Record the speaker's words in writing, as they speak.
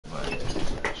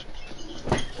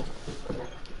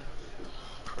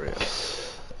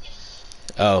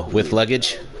Oh, with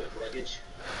luggage?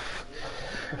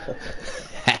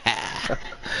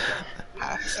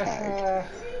 Hashtag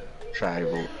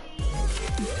tribal.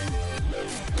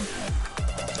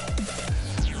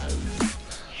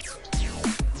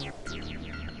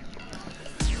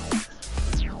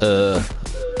 Uh.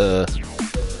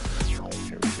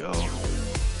 Here we go.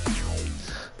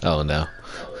 Oh no.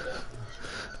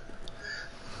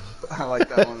 I like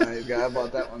that one, man. I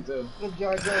bought that one too. Good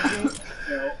Jar Jar Binks.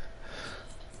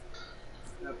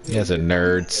 You guys are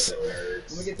nerds.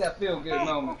 Let me get that feel good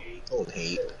moment. Don't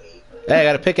hate. Hey, I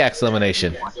got a pickaxe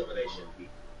elimination.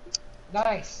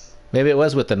 Nice. Maybe it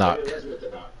was with the knock.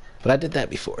 But I did that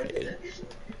before, dude.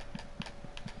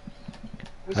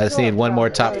 I just need one more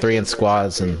top 3 in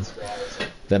squads and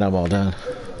then I'm all done.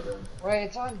 Wait,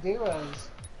 it's on duos.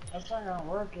 That's not gonna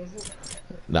work, is it?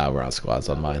 Nah, we're on squads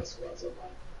on mine.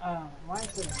 Mine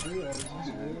says duos. That's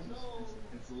weird.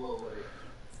 It's a little late.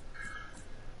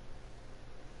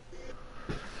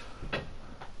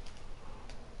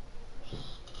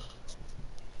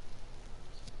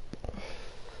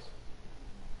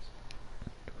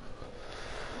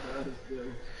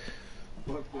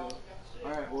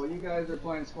 Alright, well you guys are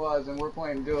playing squads and we're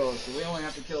playing duos, so we only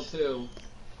have to kill 2.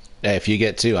 Hey, if you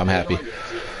get 2, I'm happy.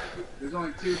 There's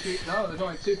only 2 people. No, there's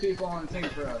only 2 people on the team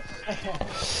for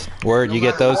us. Word, No you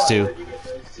get matter those what. 2.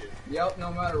 Yep,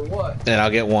 no matter what. And I'll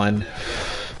get 1.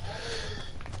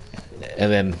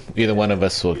 And then either one of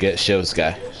us will get Show's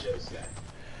guy.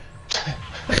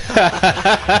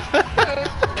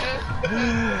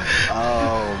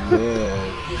 Oh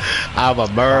man. I'm a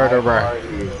murderer.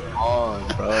 On,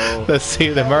 bro. Let's see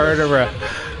the murderer.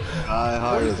 Die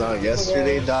Hard is on.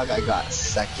 Yesterday, dog, I got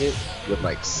 2nd with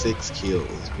like 6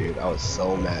 kills, dude. I was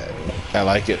so mad. I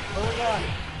like it.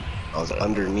 I was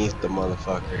underneath the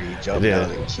motherfucker. He jumped Yeah.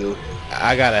 down and killed me.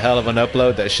 I got a hell of an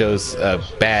upload that shows a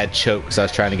bad choke because I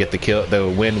was trying to get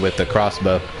the win with the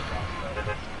crossbow.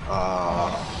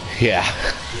 Yeah.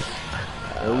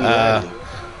 Where we at?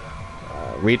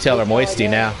 Retail or Moisty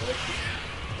now?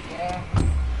 Yeah.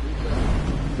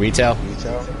 Retail?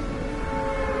 Retail?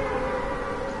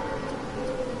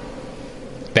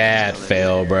 Bad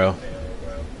fail, bro.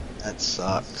 That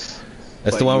sucks.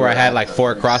 That's But the one you where I were had at like the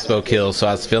 4 first crossbow kills, so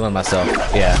I was feeling myself.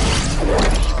 Yeah.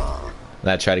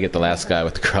 And I tried to get the last guy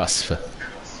with the crossbow.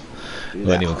 Dude, Wasn't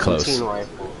that even close. hunting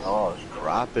rifle, I was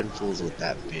dropping fools with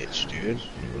that bitch, dude.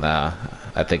 Nah,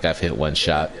 I think I've hit 1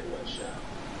 shot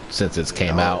since it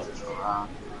came out.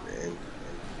 Man,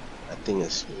 that thing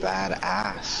is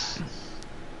badass.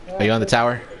 Are you on the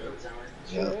tower?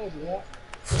 Sure Yep. is, yeah.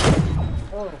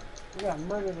 Oh, we gotta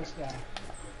murder this guy.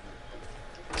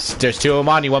 There's 2 of them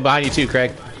on you, 1 behind you too,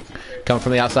 Craig. Coming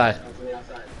from the outside.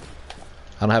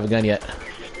 I don't have a gun yet.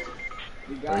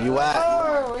 Where you at?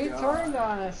 Oh, he turned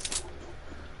on us.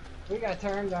 We got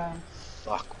turned on.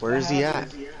 Fuck, where's he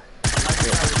at?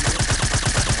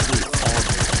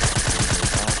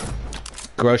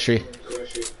 Grocery.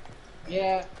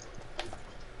 Yeah,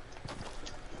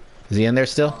 Is he in there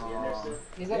still?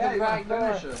 he's at Yeah, the back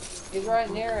door. finish it. He's right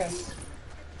near us.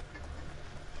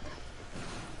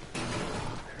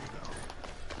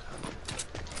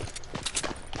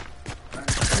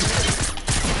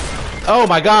 Oh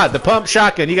my god, the pump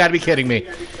shotgun. You gotta be kidding me.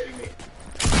 Oh,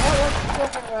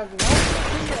 that's a different weapon.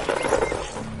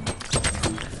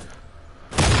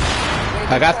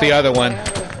 I got the other one.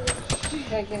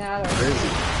 Taken out of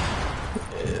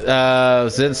It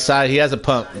was inside. He has a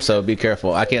pump, so be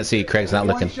careful. I can't see. Craig's not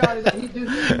looking. He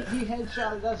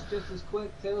headshotted us just as quick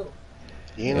too.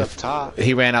 He ain't up top.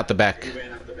 He ran out the back.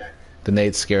 The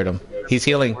nades scared him. He's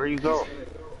healing. Where you go?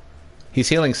 He's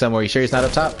healing somewhere. You sure he's not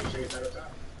up top?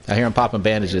 I hear him popping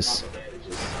bandages.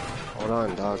 Hold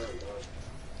on, dog.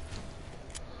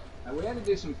 And we had to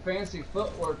do some fancy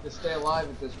footwork to stay alive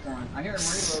at this point. I hear him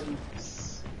reloading.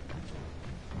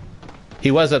 He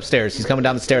was upstairs. He's coming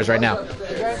down the stairs right now. He's right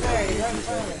there. He's right in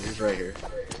front of us. He's right here.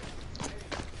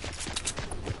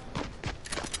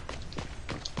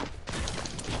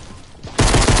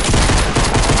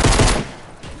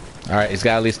 Alright, he's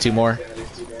got at least 2 more.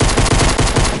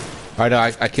 Alright, no,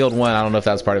 I killed 1. I don't know if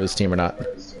that was part of his team or not.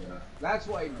 That's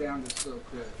why he downed us so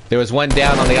quick. There was 1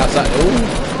 down on the outside.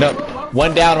 Ooh, no.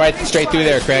 1 down right straight through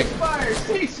there, Craig.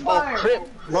 Ceasefire! Crip,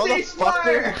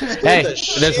 motherfucker! Hey,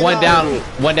 there's 1 down.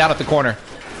 1 down at the corner.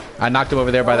 I knocked him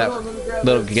over there by that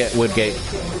little wood gate.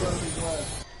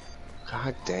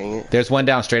 God dang it. There's 1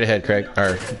 down straight ahead, Craig.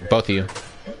 Or both of you.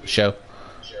 Show.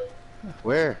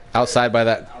 Where? Outside by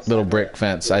that little brick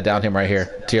fence. I downed him right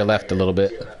here. To your left a little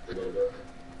bit.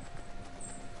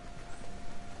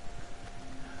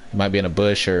 He might be in a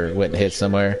bush or went and hit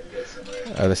somewhere.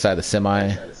 Other side of the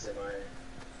semi.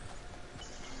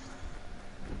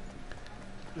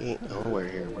 He ain't nowhere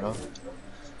here, bro.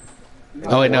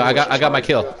 Oh wait, no, I got my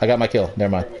kill. I got my kill.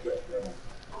 Never mind.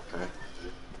 Okay.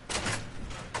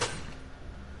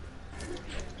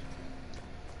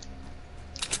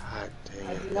 God dang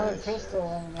it, Another guys. pistol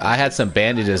in there. I had some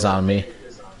bandages on me.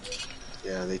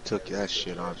 Yeah, they took that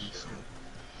shit, obviously.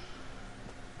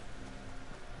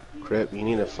 Crip, you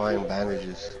need to find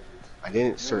bandages. I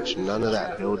didn't search none of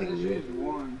that building, dude.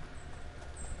 One.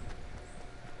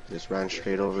 Just ran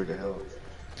straight over to hell.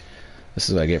 This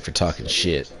is what I get for talking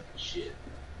shit.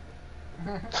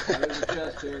 There's a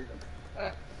chest here.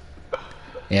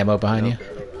 Ammo behind you?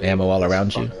 Ammo all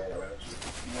around you?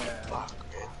 Fuck,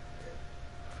 man.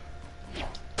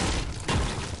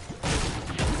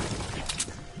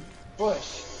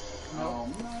 Bush. Oh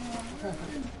man.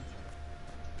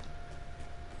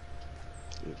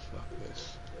 Dude, fuck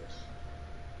this.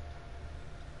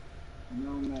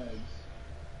 No meds.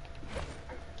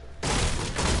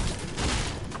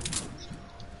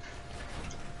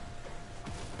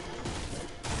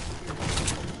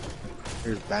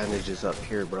 There's bandages up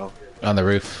here, bro. On the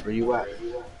roof. Where you at?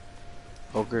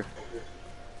 Poker.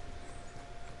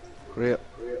 Crip.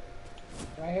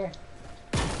 Right here.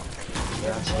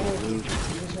 That's the blue. You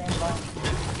just ran by.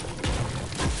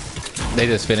 They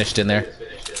just finished in there.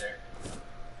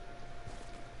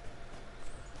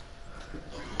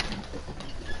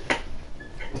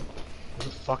 Where the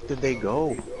fuck did they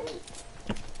go?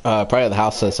 Probably the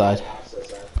house outside.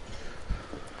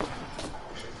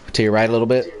 To your right a little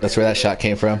bit. That's where that shot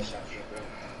came from.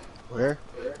 Where?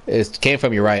 It came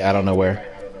from your right. I don't know where.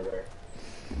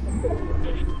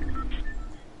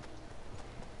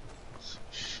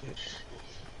 Shit.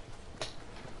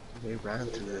 They ran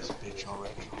through this bitch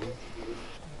already, dude.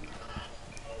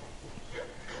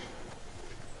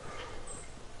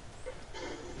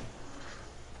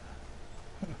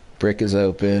 Brick is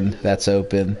open. That's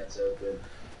open.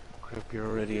 Crip, you're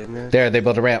already in there? There, they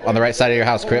built a ramp on the right side of your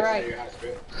house, Crip. Right.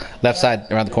 Left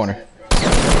side, around the corner.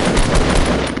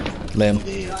 Limb.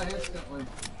 He did. Not instantly.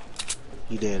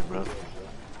 He did, bro.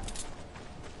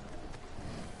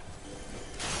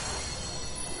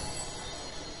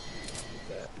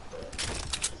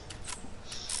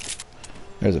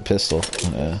 There's a pistol.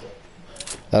 That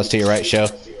was to your right, Show.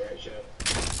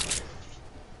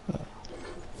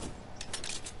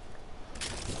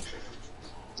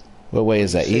 What way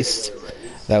is that? East?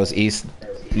 That was east.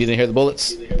 You didn't hear the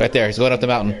bullets? Right there. He's going up the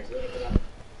mountain.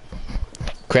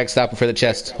 Craig, stopping for the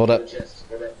chest. Hold up.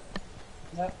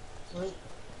 Yep.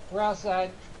 We're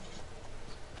outside.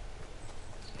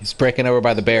 He's breaking over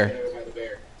by the bear.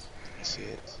 I see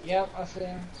it. Yep, I see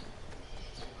him.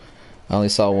 I only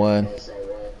saw one.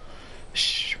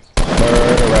 Shh.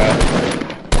 Murderer.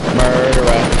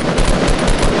 Murderer.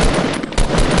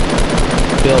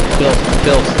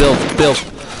 Build.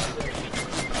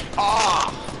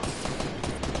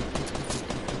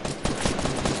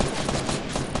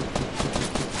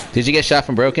 Did you get shot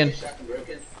from Broken?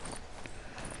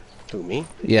 Who, me?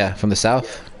 Yeah, from the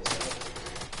south.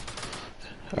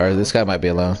 Or this guy might be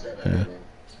alone. Yeah.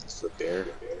 It's the bear.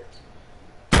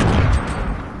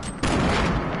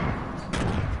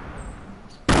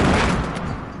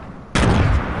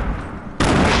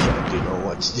 I do know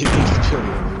what to do. He's chilling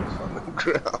on the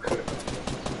ground.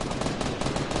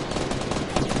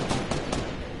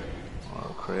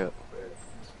 Oh, crap.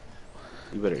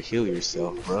 You better heal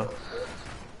yourself, bro.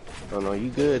 Oh no, you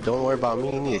good. Don't worry about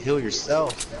me. You need to heal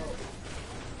yourself.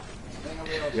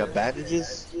 You got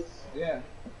bandages? Yeah.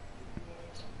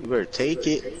 You better take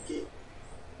it.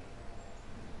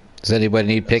 Does anybody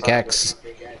need pickaxe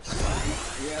Yeah, that's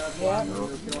why we're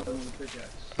killing him with a pickaxe.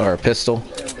 or a pistol?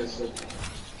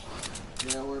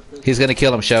 Yeah, we're pissed. He's gonna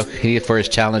kill him, Show. He for his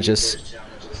challenges.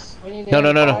 We need to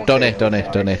No. have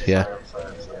Donate. Yeah.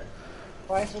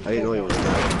 Buy some I didn't know he was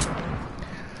down.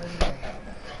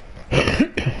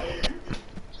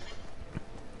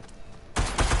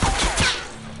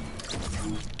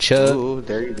 Chug. Ooh,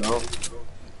 there you go.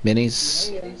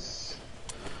 Minis. Yes.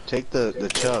 Take the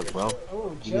chug, bro.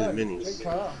 Oh, Give me the Jug. minis. Good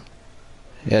call.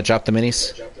 Yeah, drop the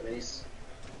minis. We're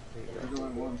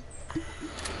doing one.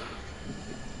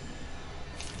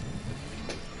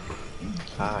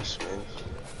 Gosh, man.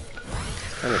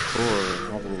 Kind of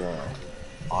cool having an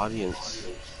audience.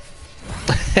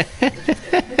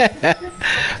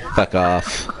 Fuck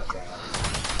off.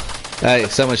 Hey,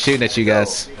 someone's shooting at you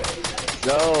guys.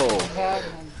 No! What's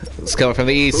happening? It's coming from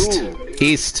the east. Ooh.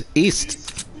 East.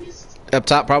 Up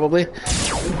top, probably.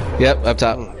 Yep, up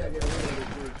top.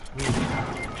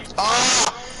 Ah!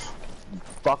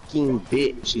 Fucking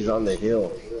bitch, she's on the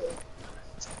hill.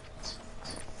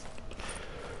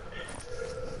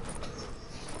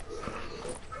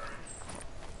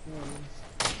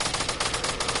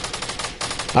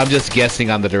 I'm just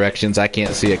guessing on the directions. I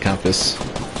can't see a compass.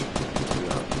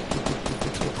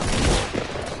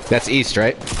 That's east,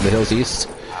 right? The hill's east?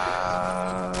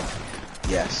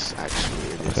 Yes,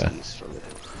 actually, it is east from it.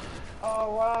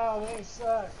 Oh wow, they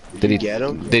suck. Did he get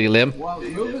him? Did he limb? Well, I was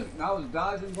moving, I was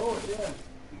dodging bullets, yeah.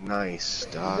 Nice,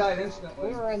 He dog. died instantly.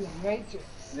 We were in the Matrix.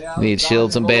 Yeah, I was Need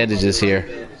shields and dodging bullets. bandages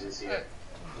here.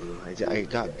 I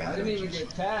got I didn't even bandages. get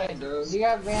tagged, dude. You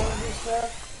got bandages, sir?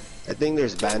 I think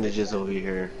there's bandages over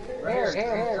here.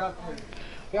 Here.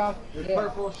 Yeah, There's yeah.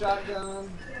 purple shotgun.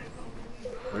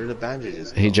 Where are the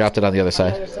bandages? He dropped it on the other On the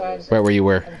side. other side. Right where you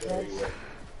were.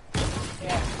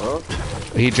 Yeah. Huh?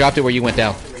 He dropped it where you went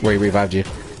down. Where he revived you.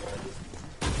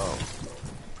 Oh.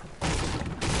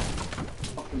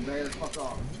 Fucking bear, fuck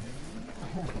off.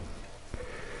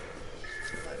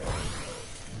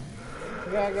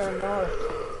 We gotta go north.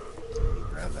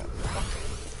 Grab that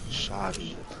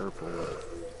shoddy purple.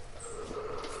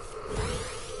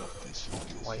 This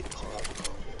fucking white pop.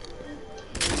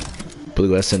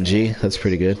 Blue SMG. That's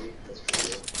pretty good.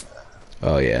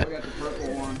 Oh yeah. I got the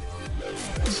purple one.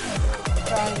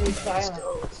 Trying to be silent.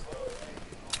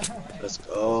 Let's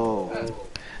go.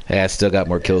 Hey, I still got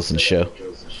more kills than show.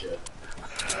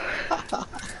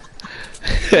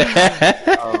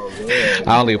 Oh, man.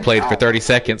 I only played for 30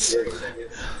 seconds.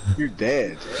 You're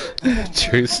dead.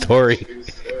 True story.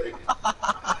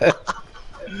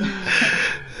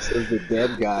 Says the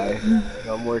dead guy.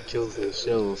 Got more kills than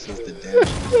show, says the dead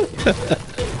guy.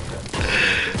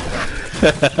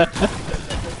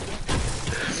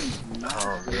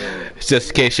 Oh, man. Just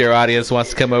in case your audience wants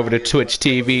to come over to Twitch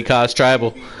TV,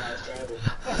 CAUZ-TriBaL.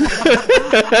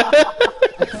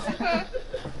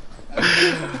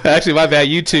 Actually, my bad.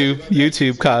 YouTube,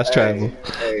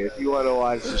 CAUZ-TriBaL. Hey, if you want to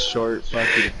watch a short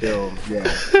fucking film, yeah,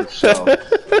 for sure.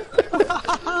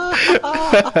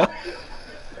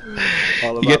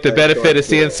 You get the benefit of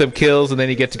seeing some kills, and then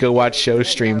you get to go watch show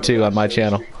stream too on my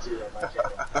channel.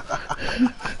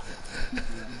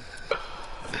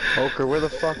 Poker, where the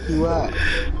fuck you at?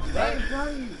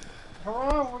 Come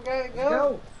on, we gotta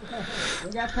go.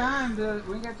 We got time to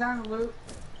loot.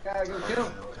 Gotta go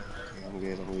kill. I'm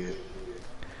good, I'm good.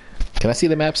 Can I see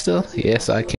the map still? Yes,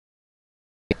 I can.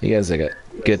 You guys got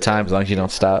good time as long as you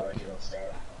don't stop.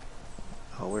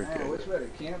 Oh, we're Man, I good. wish we had a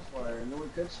campfire and then we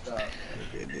could stop.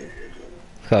 We're good, dude.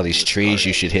 Look at all these trees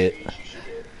you should hit.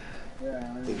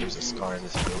 Yeah, I think there's a scar in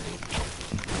this building.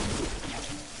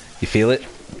 You feel it?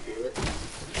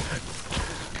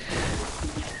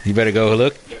 You better go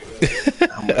look.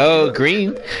 Oh,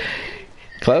 green. I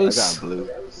Close. got blue.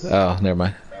 Oh, never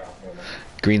mind.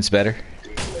 Green's better.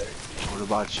 What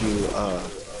about you,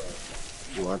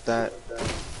 you want that?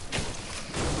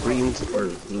 Greens or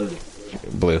blue?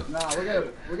 Blue. Nah, we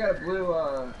got a blue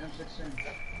M16.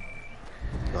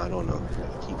 No, I don't know. I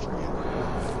keep forgetting.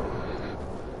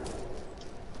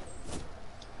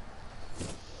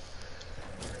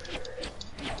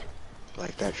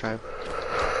 Like that, tribe?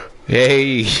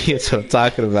 Hey, that's what I'm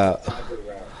talking about.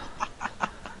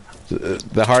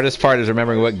 The hardest part is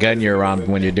remembering what gun you're on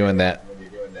when you're doing that.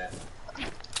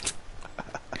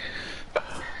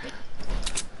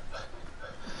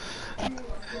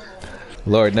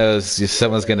 Lord knows if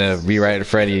someone's gonna be right in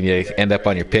front of you and you end up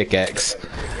on your pickaxe.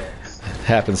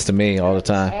 Happens to me all the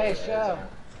time. Hey, show.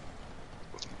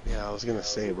 Yeah, I was gonna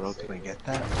say, bro, can I get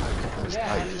that? I just Yeah,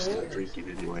 thought you were just gonna absolutely. drink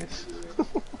it anyways.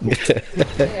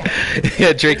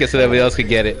 Yeah, drink it so nobody else can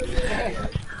get it.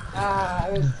 Ah,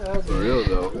 it was so For good. real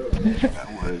though.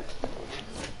 That would.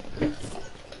 I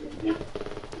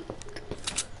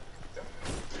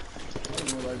don't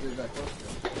know what I did that close to.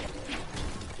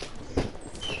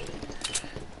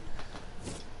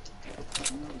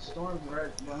 The storm's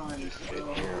right behind us still.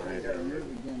 I gotta move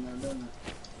again now, doesn't it?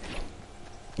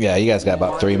 Yeah, you guys got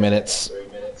about 3 minutes.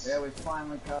 Yeah, we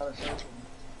finally caught us up.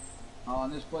 Oh,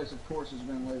 and this place, of course, has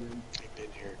been looted. I've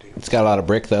been here, dude. It's got a lot of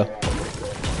brick though.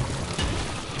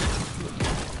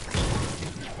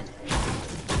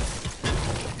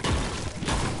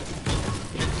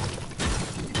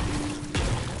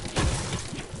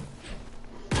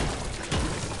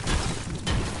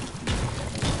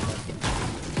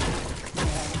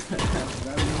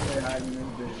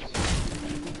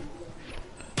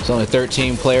 There's only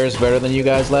 13 players better than you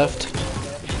guys left.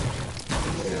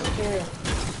 Here.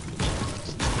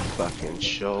 Fucking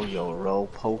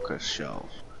Shoyoroll poker show.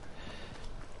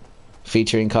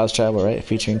 Featuring CAUZ-TriBaL, right?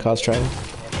 Featuring CAUZ-TriBaL.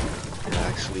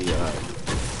 Actually,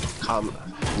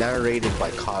 narrated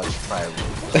by CAUZ-TriBaL.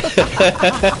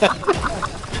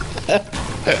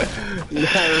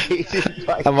 Narrated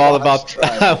by I'm all about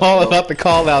CAUZ-TriBaL. I'm all about the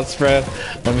call outs, bro.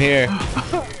 I'm here.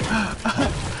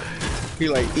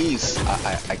 You're like east.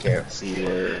 I can't see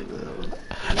it.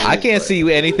 I can't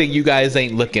see anything you guys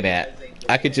ain't looking at.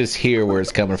 I could just hear where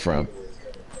it's coming from.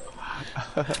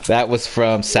 That was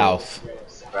from south.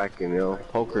 Back in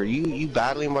poker. You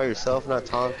battling by yourself, not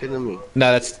talking to me.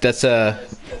 No, that's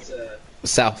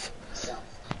south.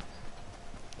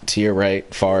 To your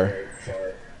right, far.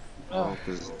 Oh,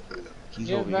 because he's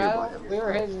You over here by battle? him. We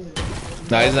were hitting.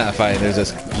 No, he's not fighting. There's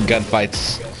just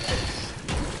gunfights.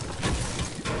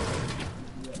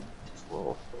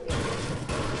 Whoa.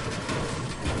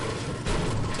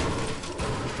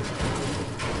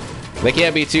 They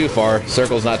can't be too far.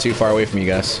 Circle's not too far away from you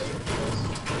guys.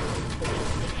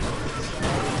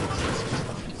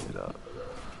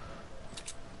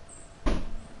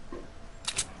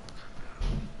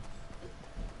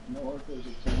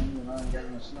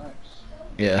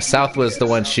 Yeah, south was the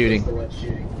one shooting.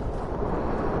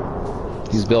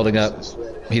 He's building up.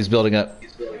 He's building up.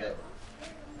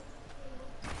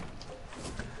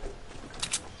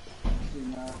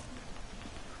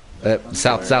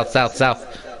 South, south, south,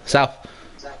 south, south,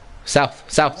 south,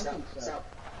 south.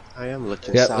 I am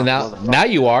looking Yep. south. Now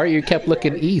you are. You kept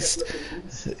looking east.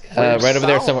 Right over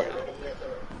there somewhere.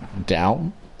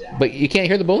 Down. But you can't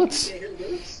hear the bullets.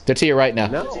 They're to your right now.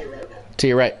 No. To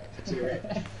your right.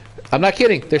 I'm not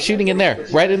kidding. They're shooting in there.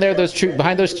 Right in there. Those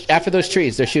behind those, after those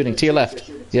trees. They're shooting to your left.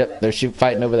 Yep. They're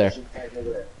fighting over there.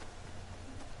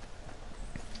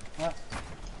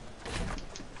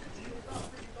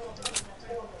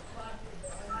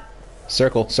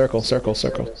 Circle, circle, circle,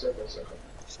 circle.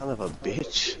 Son of a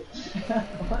bitch.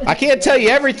 I can't tell you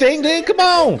everything, dude. Come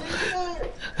on.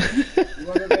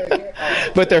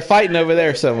 But they're fighting over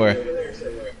there somewhere.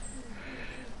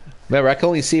 Remember, I can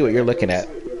only see what you're looking at.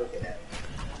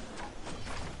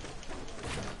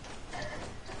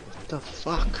 What the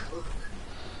fuck?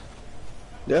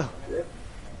 Yeah.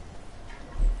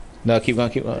 No, keep going,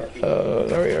 keep going.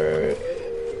 There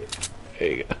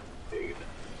you go.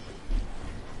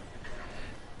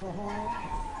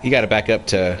 You gotta back up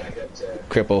to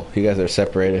cripple. You guys are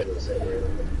separated.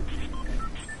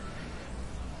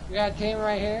 We got a team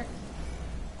right here.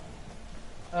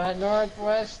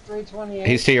 Northwest 328.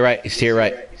 He's to your right. He's to your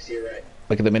right.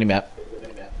 Look at the mini map.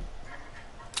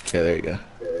 Yeah, there you go.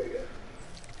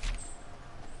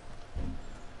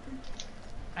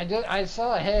 I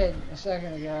saw a head a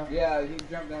second ago. Yeah, he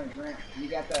jumped down his ramp. You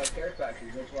got that care package.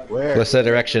 That's what. Where? What's the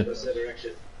direction?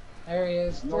 There he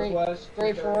is. Northwest.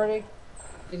 340.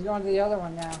 He's going to the other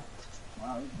one now.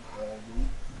 Wow, he's a bad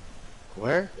dude.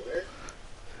 Where?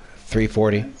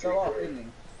 340. He fell off, didn't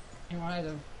he? He might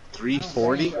have.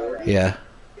 340? Yeah.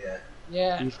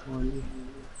 Yeah. 340.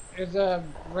 There's a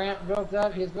ramp built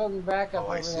up. He's building back up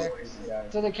Oh, I over see. there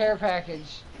to the care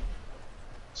package.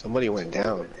 Somebody went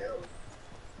down.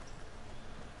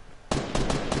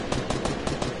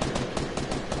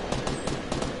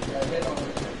 Got a hit on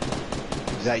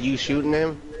him. Is that you shooting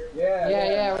him?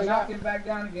 Yeah, I we knocked got- him back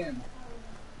down again.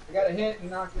 I got a hit and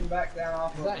knocked him back down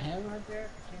off Is of that him right there?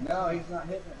 I can't No, see. he's not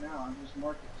hitting it now. I just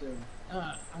marked it too.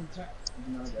 I'm trying. There's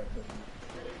another guy pushing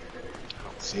it. I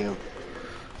don't see him.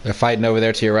 They're fighting over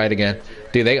there to your right again.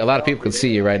 Dude, a lot of people can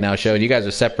see you right now, Show. You guys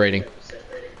are separating.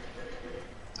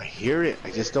 I hear it.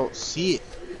 I just don't see it.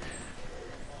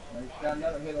 I just got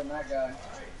another hit on that guy.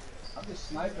 I'm just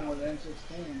sniping with an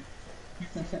M16.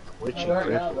 Which Not right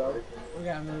now, though. We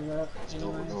gotta move up.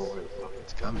 Still don't anyways. know where the fuck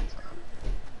it's coming from.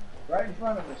 Right in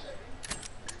front of us.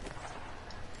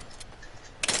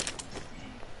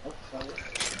 Oh, sorry.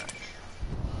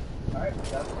 Alright,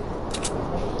 that's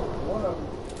one of them.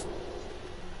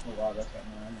 Oh wow, that's got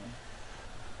mine.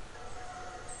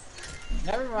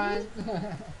 Never mind.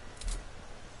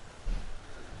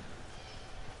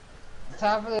 The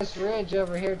top of this ridge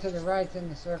over here to the right's in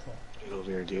the circle. Get over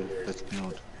here, dude. Let's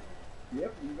build.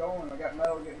 Yep, you going. I got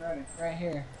metal getting ready. Right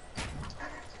here.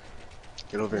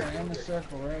 Get over We're here. in the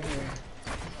circle right here.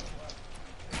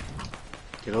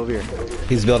 Get over here.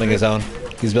 He's building his own.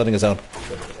 He's building his own.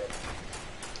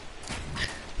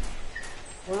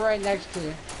 We're right next to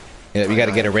you. Yeah, you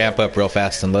gotta get a ramp up real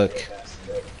fast and look.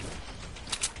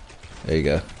 There you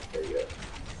go.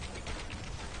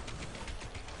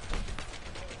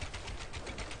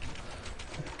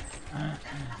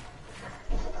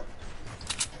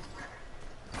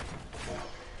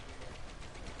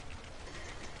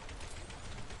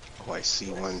 Oh, I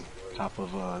see one top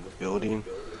of the building.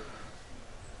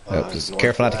 Yep, just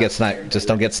careful not to get sniped. Just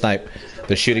don't get sniped.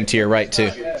 They're shooting to your right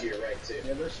too. Yeah,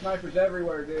 there's snipers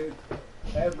everywhere, dude.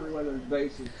 Everywhere there's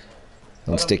bases.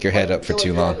 Don't stick your head up for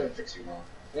too long.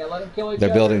 Yeah, let them kill each They're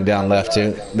other. building down left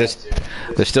too.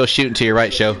 They're still shooting to your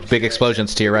right, Show. Big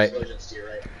explosions to your right.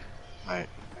 Alright.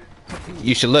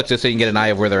 You should look just so you can get an eye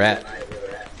of where they're at.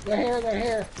 They're here, they're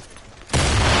here.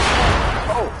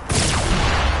 Oh!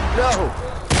 No!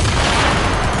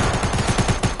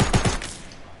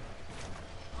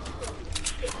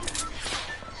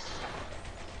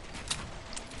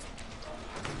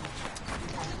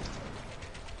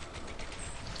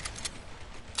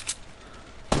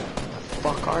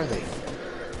 Fuck are they?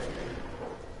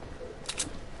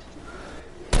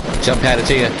 Jump pad it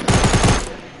to you.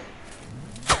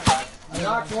 I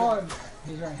knocked one.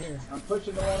 He's right here. I'm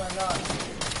pushing the one I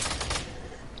knocked.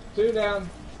 2 down.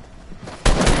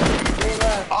 3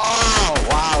 left. Oh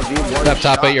wow, dude! He's up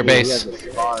top at your base.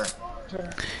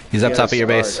 He's up top at your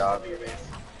base.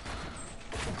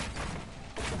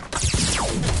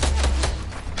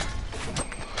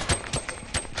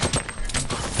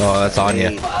 Oh, that's on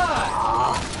you.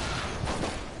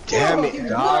 Damn it, He's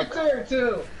dog. right there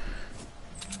too.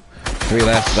 3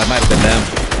 left. That might have been them.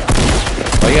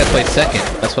 Oh, you guys play second.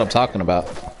 That's what I'm talking about.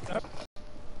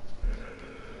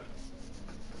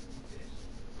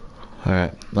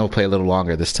 Alright, we'll play a little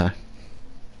longer this time.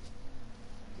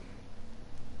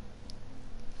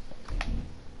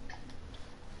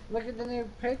 Look at the new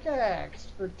pickaxe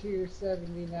for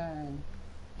 $2.79.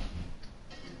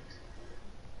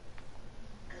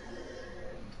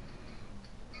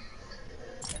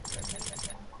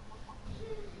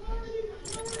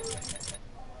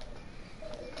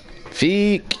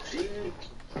 Feek.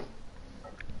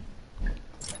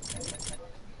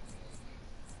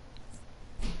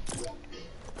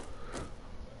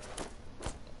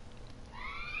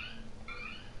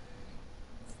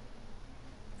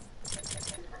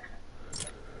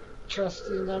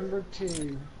 Trusty number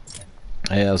 2.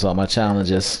 Yeah, that's all my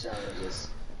challenges.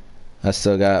 I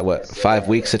still got, what, 5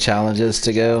 weeks of challenges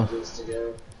to go?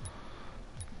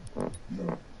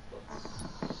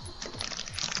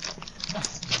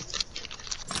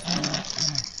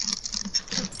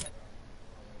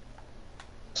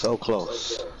 So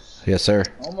close. Yes, sir.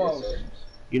 Almost.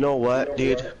 You know what,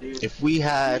 dude? If we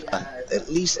had at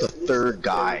least a third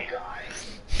guy.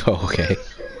 Oh, okay.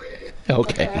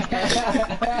 Okay.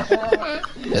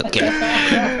 Okay.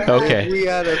 Okay. If we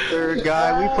had a third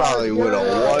guy, we probably would have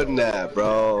won that,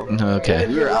 bro. Okay.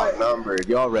 We were outnumbered.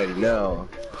 You already know.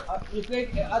 I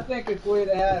think if we'd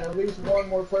had at least one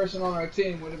more person on our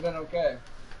team, would have been okay.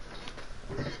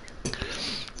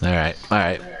 Alright,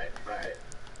 alright.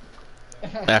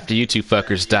 After you two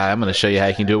fuckers die, I'm gonna show you how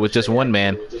you can do it with just one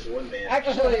man.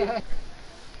 Actually,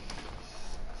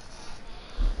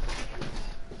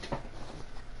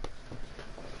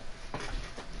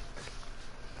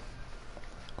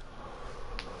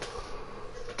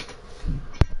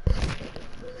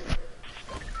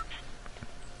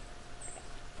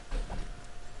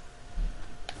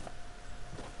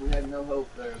 we had no hope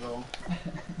there, though.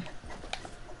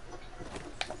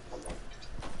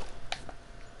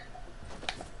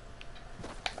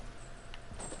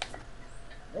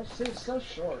 This suit's so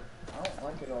short. I don't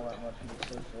like it all that much. It's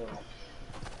so short.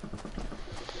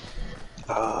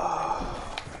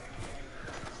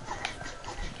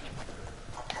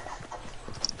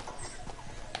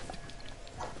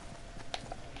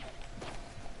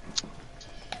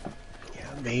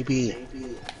 Yeah, maybe.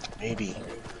 We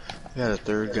got a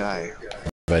third guy.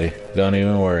 Buddy, don't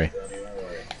even worry.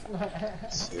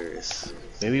 Serious.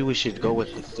 Maybe we should go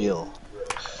with the feel.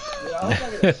 Yeah, I was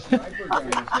thinking a sniper gun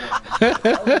or something. I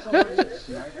was somebody with a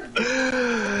sniper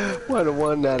gun. Would have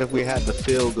won that if we had the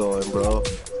feel going, bro.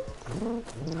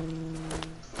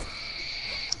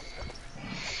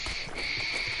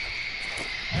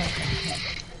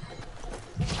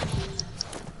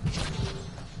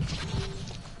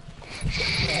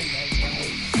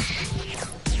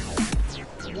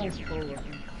 One's full of them.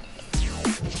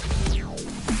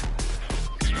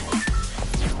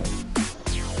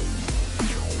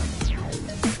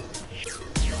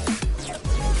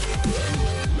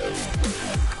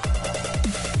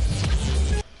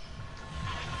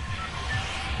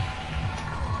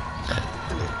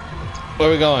 Where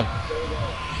are we going?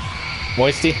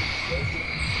 Moisty?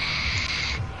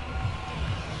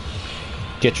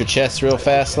 Get your chest real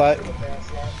fast, like.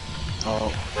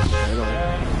 Oh,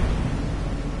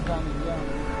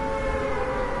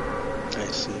 I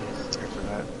see. I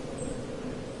forgot.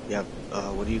 Yeah,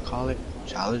 what do you call it?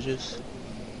 Challenges?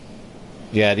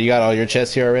 Yeah, do you got all your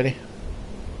chests here already?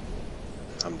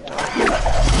 I'm done.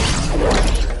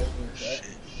 Shit.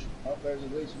 Oh, there's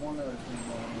at least one other thing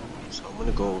going on. So I'm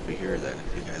gonna go over here then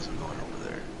if you guys are going over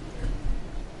there.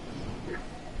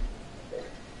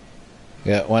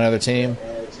 Yeah, one other team.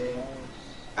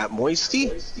 At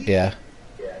Moisty? Yeah.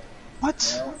 What?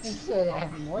 He said,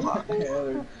 "I'm waiting."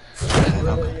 Yeah, it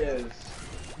really is.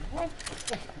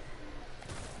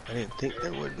 I didn't think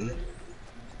there would be.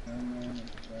 And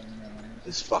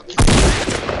This fucking.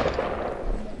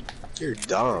 You're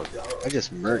dumb. I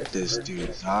just murked this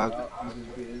dude, dog.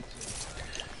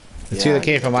 The two that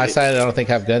came from my side, I don't think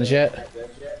have guns yet.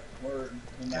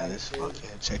 Yeah, this fucking.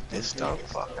 Check this dumb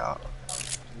fuck out.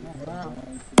 Wow.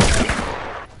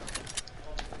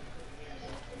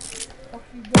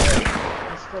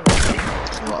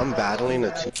 So I'm battling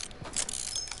a team.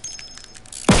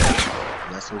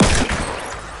 That's what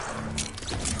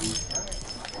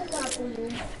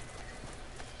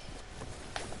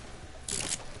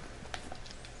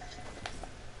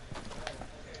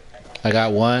I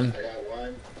got one.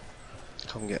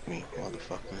 come get me,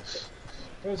 motherfuckers.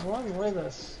 There's one with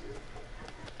us.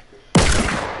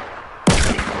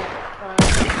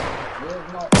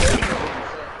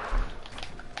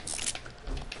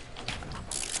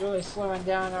 Really slowing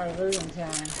down our losing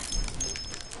time.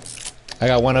 I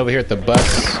got one over here at the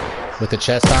bus with the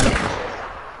chest on it.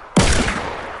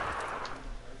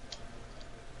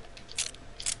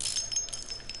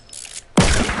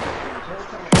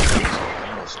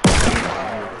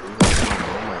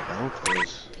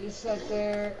 He sat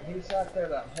there. He sat there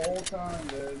that whole time,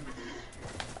 dude.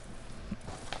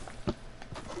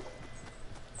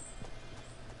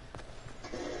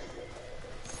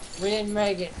 We didn't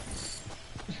make it.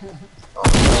 Oh,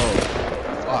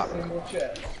 fuck. Single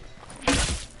chest.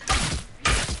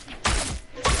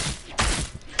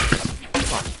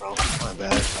 Fuck, bro. My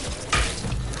bad.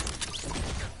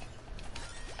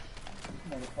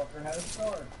 Motherfucker had a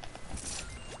scar.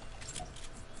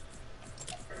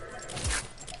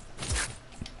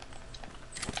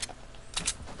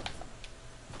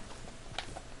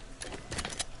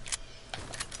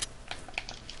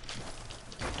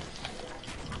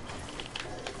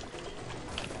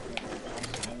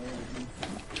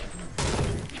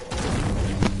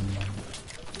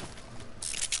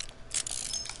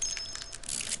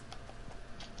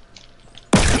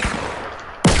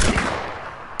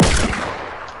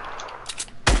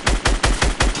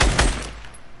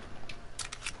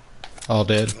 All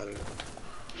dead.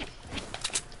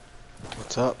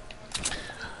 What's up?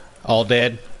 All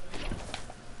dead.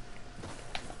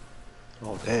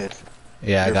 All dead.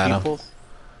 Yeah, I got him.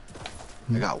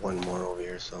 I got one more over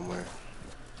here somewhere.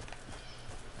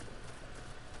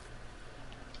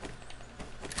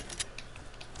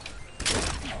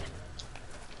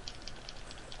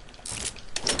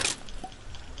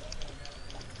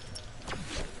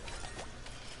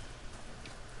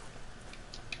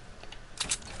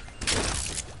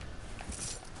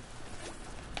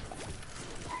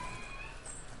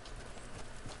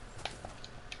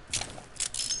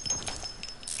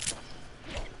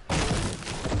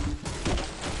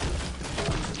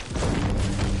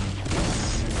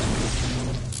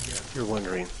 You're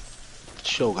wondering,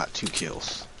 Show got 2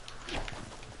 kills.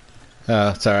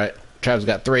 It's alright. Travis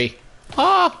got 3.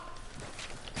 Ah!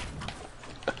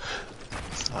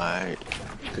 Alright.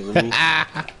 Good with me?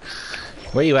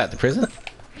 Where you at? The prison?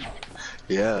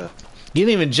 Yeah. You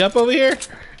didn't even jump over here?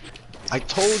 I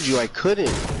told you I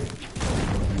couldn't.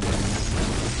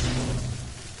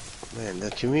 Man,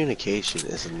 the communication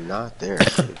is not there.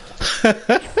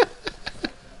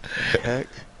 Heck,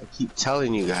 I keep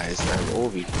telling you guys that I'm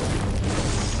Ovi.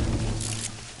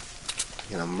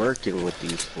 And I'm murking with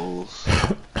these fools.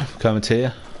 Coming to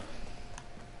you.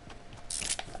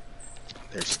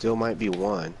 There still might be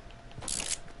one.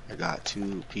 I got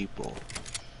 2 people.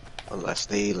 Unless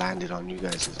they landed on you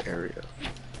guys' area.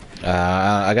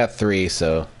 I got 3,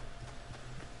 so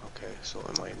Okay, so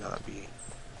it might not be.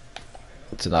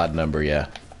 it's an odd number, yeah.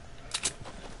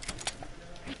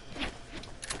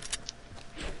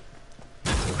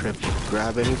 Crip,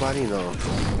 grab anybody? No.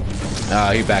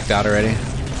 He backed out already.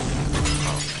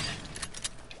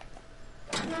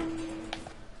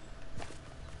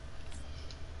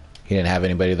 He didn't have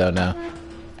anybody though, no.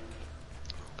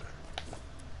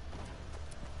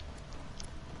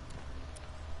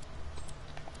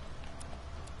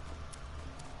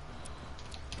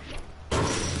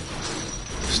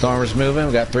 Storm's moving,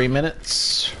 we got 3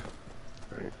 minutes.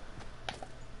 Right.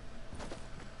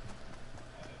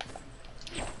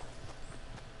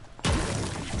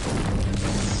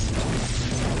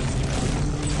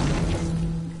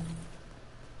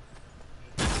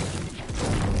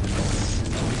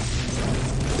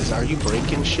 Are you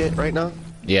breaking shit right now?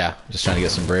 Yeah, just trying to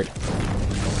get some brick. No,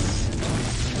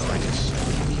 I just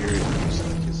hear it. It's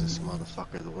like, is this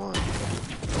motherfucker the one?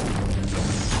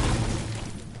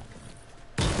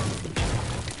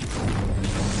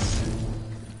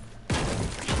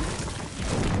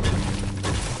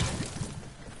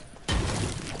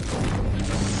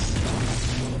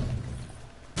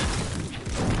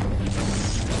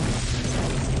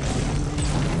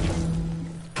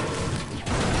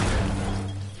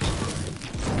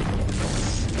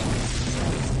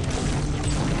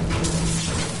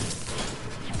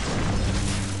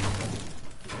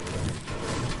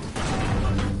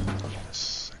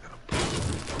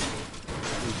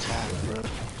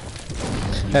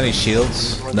 Any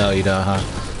shields? No, you don't, huh?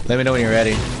 Let me know when you're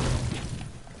ready.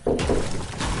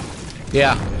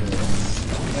 Yeah.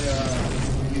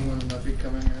 Hey, you want enough to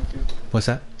come in here too? What's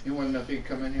that? You want enough to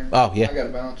come in here? Oh, yeah. I got a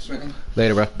bounce, man.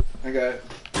 Later, bro. I got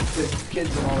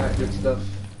kids and all that good stuff.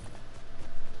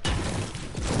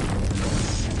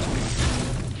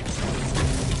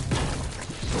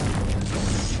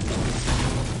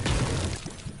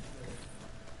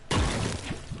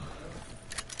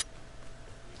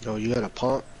 Oh, you got a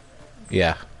pump?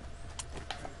 Yeah.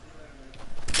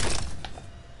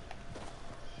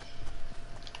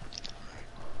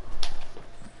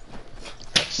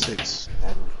 Got 6.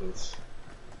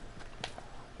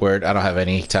 Word, I don't have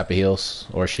any type of heals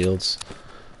or shields.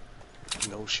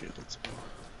 No shields.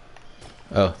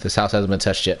 Oh, this house hasn't been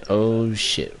touched yet. Oh,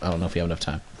 shit. I don't know if you have enough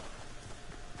time.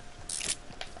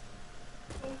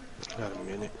 Got a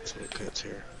minute till it cuts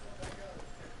here.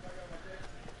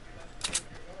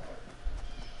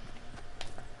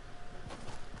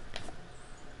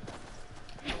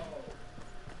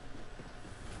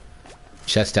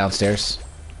 Chest downstairs.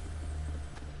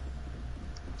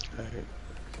 Alright.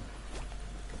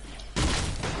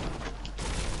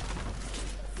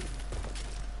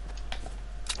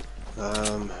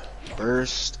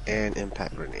 Burst and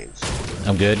impact grenades.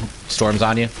 I'm good. Storm's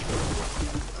on you.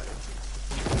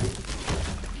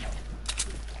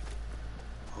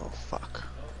 Oh fuck.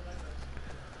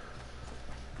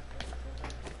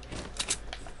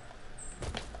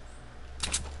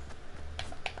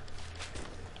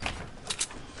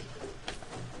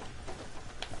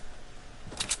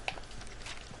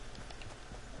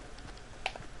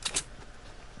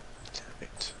 Damn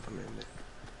it, I'm in it.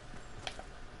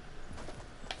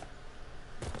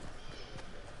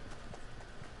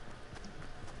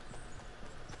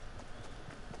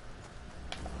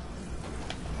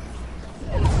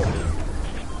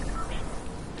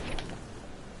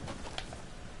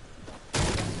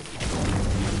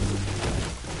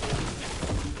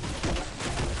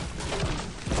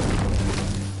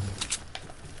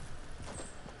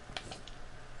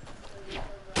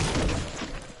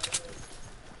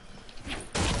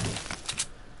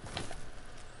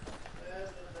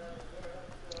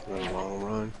 A long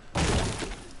run.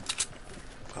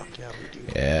 Fuck yeah, we do.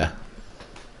 Yeah.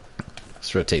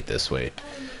 Let's rotate this way.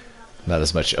 Not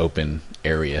as much open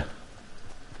area.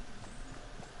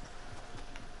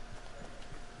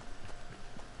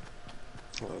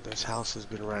 Well, this house has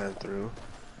been ran through.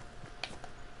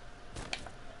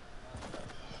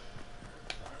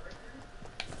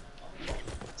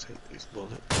 Take these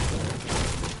bullets.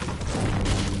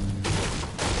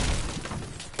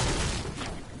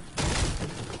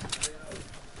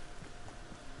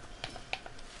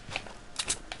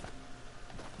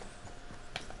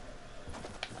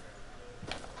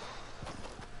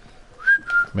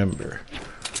 Remember,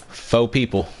 faux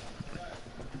people.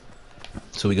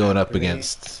 So we going up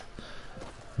against.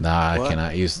 Nah, What? I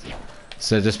cannot use.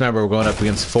 So just remember, we're going up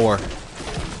against 4.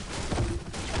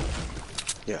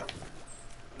 Yeah.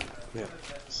 Yeah.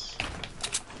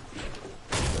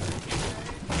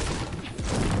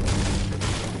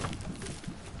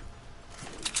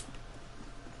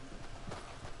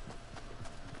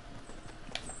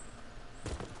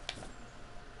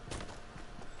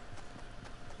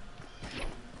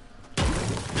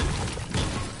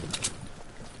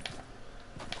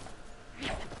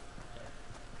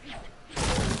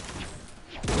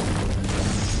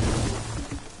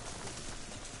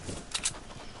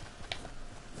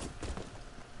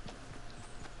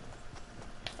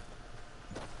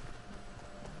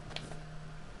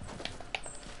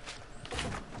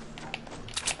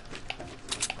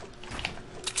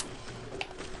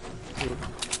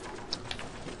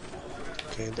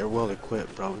 Okay, they're well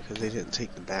equipped, bro, because they didn't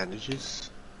take the bandages.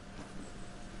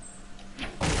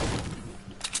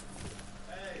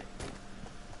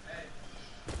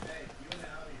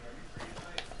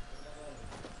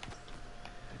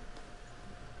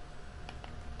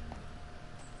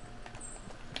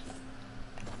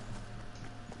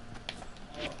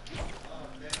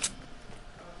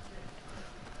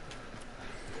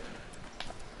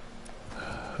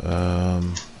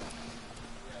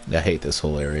 I hate this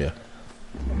whole area.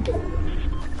 Yeah,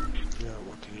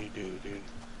 what can you do, dude?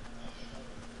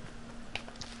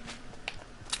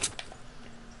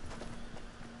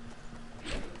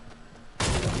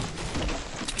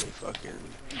 They fucking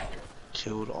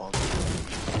killed all of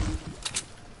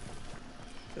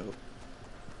them. Yep.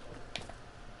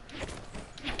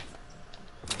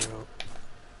 Yep.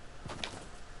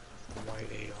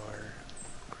 White AR,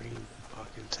 green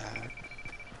fucking tag.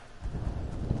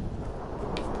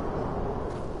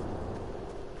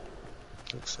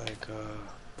 Looks like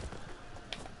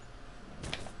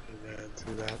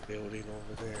that building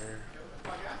over there.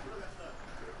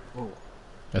 Oh.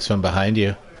 That's from behind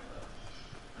you.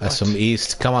 That's What? from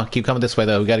east. Come on, keep coming this way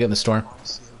though. We gotta get in the storm.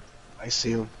 I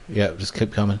see him. Yeah, just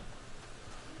keep coming.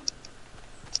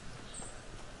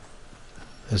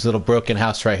 There's a little broken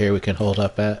house right here we can hold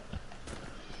up at.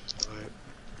 Right.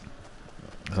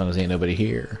 As long as ain't nobody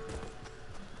here.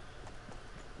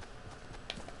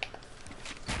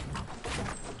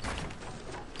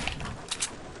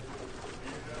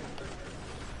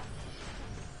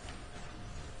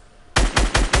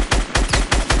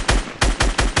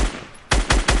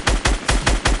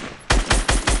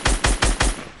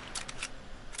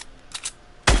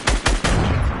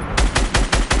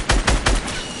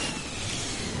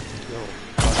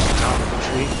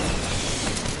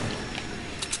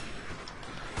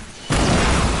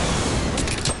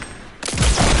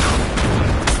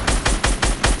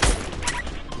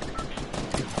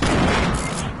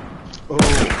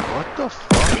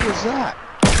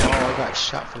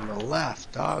 Shot from the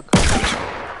left, dog.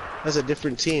 That's a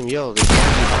different team. Yo, there's one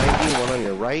behind you, one on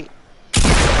your right.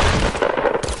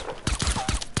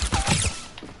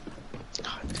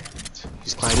 God damn it.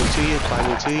 He's climbing to you,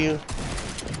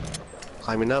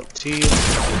 climbing up to you.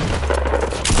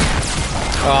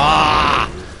 Ah!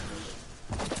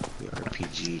 You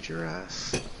RPG'd your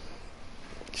ass.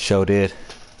 Show did.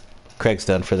 Craig's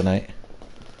done for the night.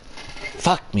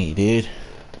 Fuck me, dude.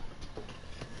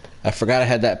 I forgot I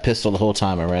had that pistol the whole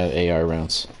time. I ran out of AR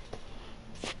rounds.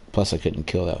 Plus, I couldn't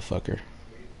kill that fucker.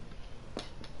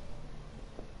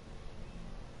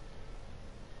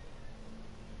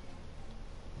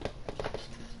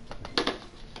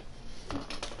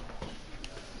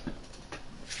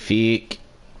 Feek.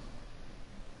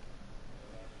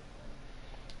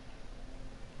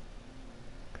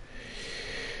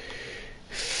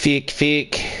 Feek,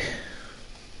 feek.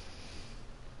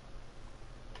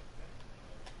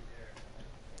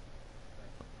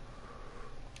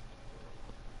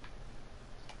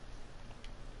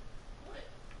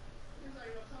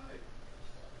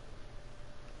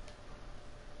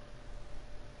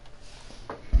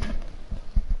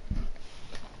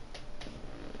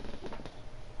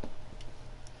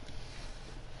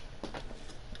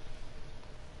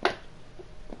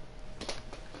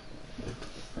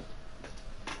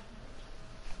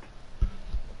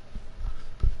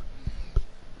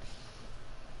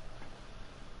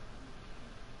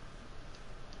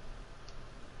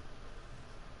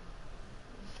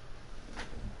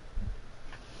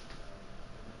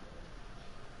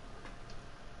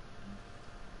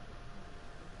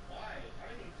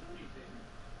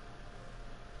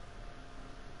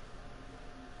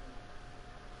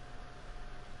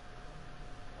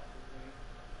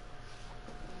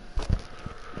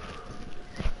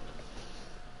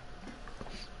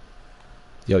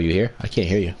 Yo, you here? I can't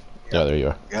hear you. Yeah. Oh, there you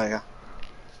are. Yeah.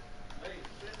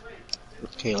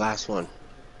 Okay, last one.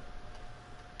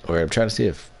 Or I'm trying to see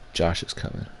if Josh is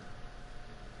coming.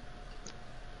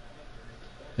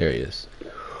 There he is.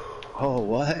 Oh,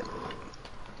 what?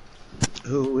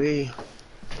 Ooh-wee.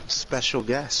 Special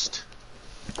guest.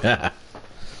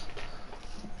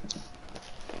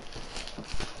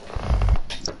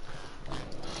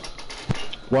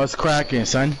 What's cracking,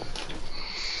 son?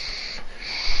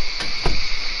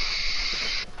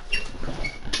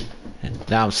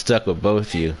 Now I'm stuck with both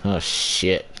of you. Oh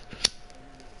shit.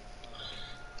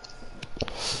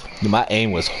 My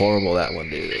aim was horrible that one,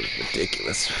 dude. It was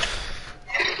ridiculous.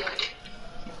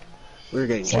 We're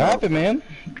getting What happened, man?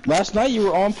 Last night you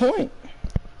were on point.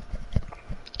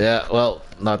 Yeah, well,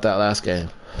 not that last game.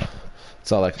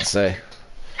 That's all I can say.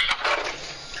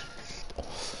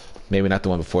 Maybe not the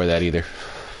one before that either.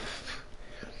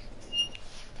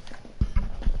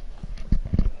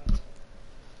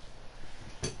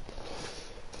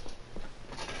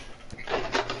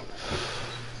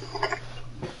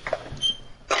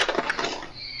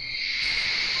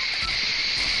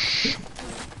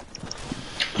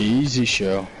 Easy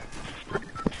show.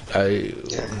 Where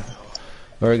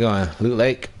are we going? Loot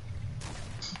Lake?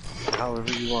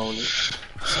 However you want it.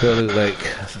 Let's go Loot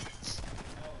Lake.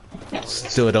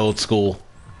 Let's do it old school.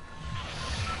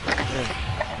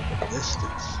 Yeah.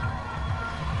 Distance.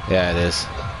 Yeah, it is.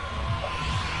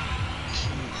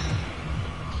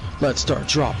 Let's start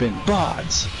dropping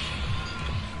bots.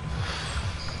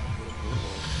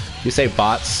 You say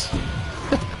bots?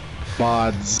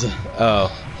 Bots.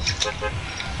 Oh.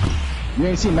 You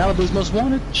ain't seen Malibu's Most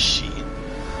Wanted? Shit.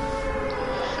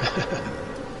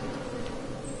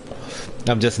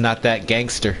 I'm just not that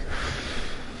gangster.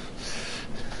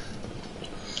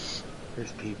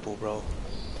 There's people, bro.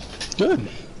 Good.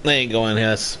 They ain't going,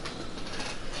 yes.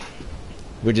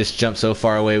 We just jumped so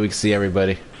far away we can see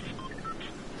everybody.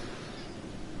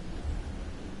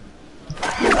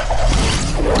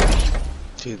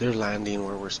 Dude, they're landing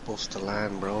where we're supposed to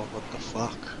land, bro. What the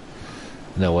fuck?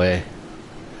 No way.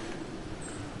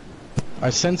 I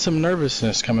sense some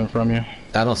nervousness coming from you.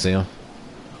 I don't see them.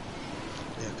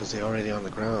 Yeah, because they're already on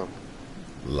the ground.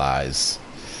 Lies.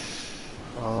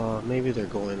 Maybe they're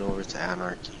going over to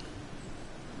Anarchy.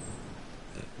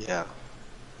 Yeah,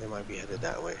 they might be headed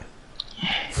that way.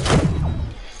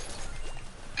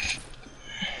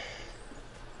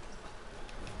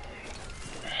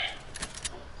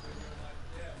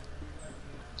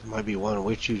 There might be one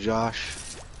with you, Josh.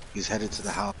 He's headed to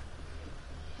the house.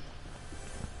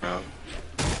 Oh,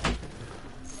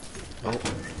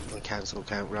 we cancel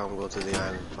campground, go to the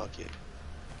island. Fuck it.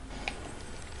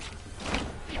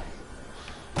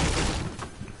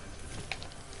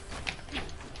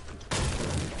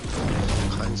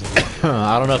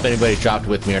 I don't know if anybody dropped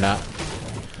with me or not. I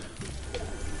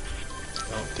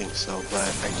don't think so, but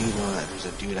I do know that there's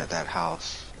a dude at that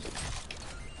house.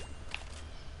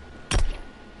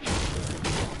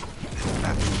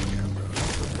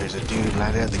 There's a dude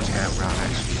landed at the campground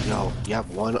actually. Yo, you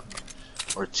have one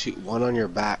or two, one on your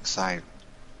back side.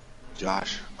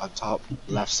 Josh, on top,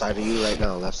 left side of you right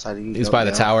now, left side of you. He's by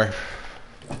the tower.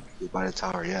 He's by the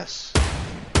tower, yes.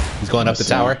 He's going up the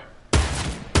tower.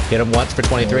 Hit him once for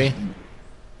 23.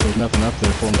 There's nothing up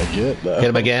there for him to get, though. Hit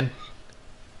him again.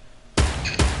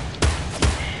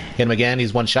 Hit him again.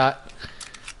 He's one shot.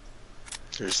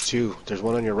 There's two. There's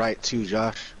one on your right too,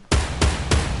 Josh.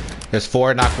 There's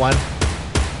four. Knock one.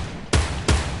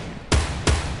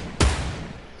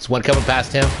 There's one coming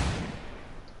past him.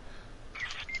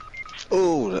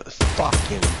 Oh, the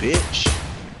fucking bitch.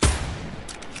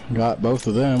 Got both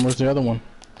of them. Where's the other one?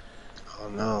 Oh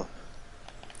no.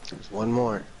 There's one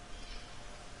more.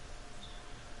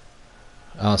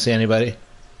 I don't see anybody.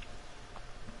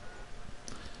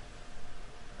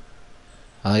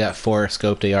 I only got 4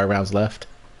 scoped AR rounds left.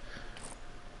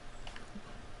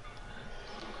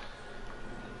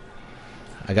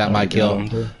 I got my kill.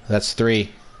 That's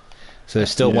 3. So there's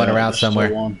still one around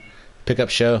somewhere. Pick up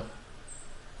show.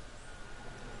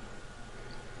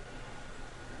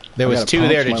 There was 2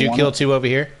 there. Did you kill 2 over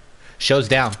here? Show's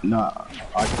down. No.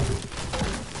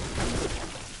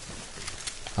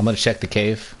 I'm gonna check the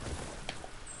cave.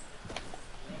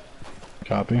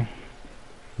 Copy.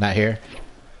 Not here.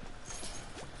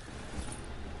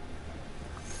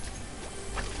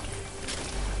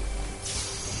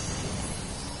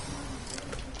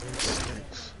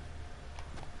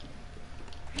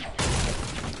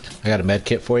 I got a med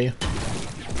kit for you.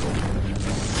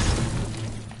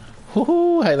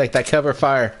 Woohoo! I like that cover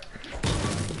fire.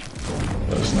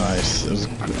 That was nice. It was,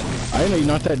 I didn't know you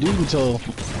knocked that dude until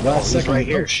last second. Right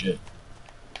here. Oh, shit.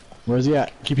 Where's he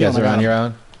at? Keep You guys are on your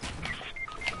own.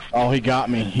 Oh, he got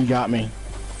me. He got me.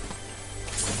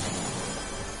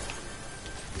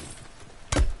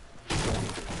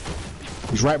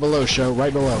 He's right below, Show.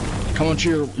 Right below. Come on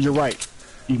to your right.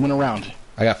 He went around.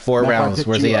 I got 4 rounds.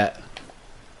 Where's he at?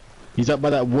 He's up by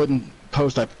that wooden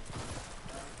post.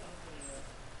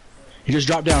 He just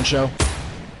dropped down, Show.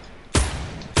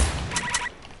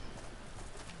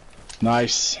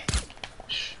 Nice.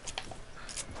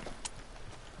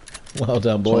 Well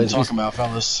done, boys. That's what I'm talking about,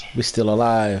 fellas. We still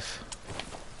alive.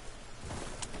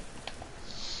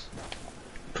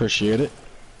 Appreciate it.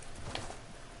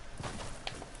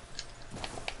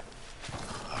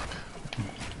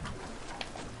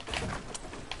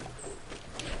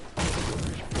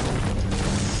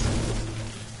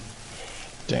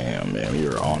 Damn, man,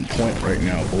 you're on point right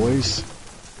now, boys.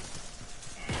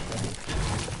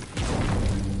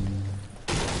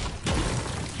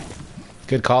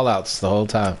 Good call-outs the whole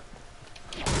time.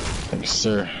 Thanks,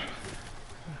 sir.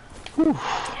 Whew.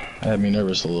 That had me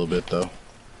nervous a little bit, though.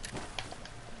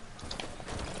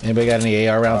 Anybody got any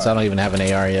AR rounds? I don't even have an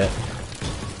AR yet.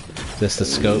 This the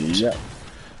scoped. Yep.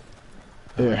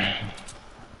 There.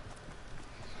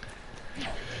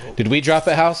 Did we drop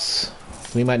a house?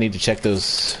 We might need to check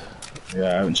those Yeah, I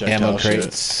haven't checked ammo out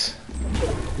crates.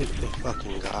 They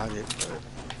fucking got it, but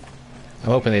I'm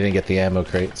hoping they didn't get the ammo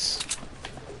crates.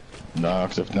 No,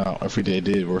 because if we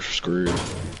did, we're screwed.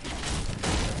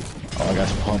 Oh, I got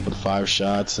to pump with 5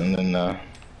 shots and then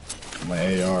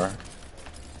my AR.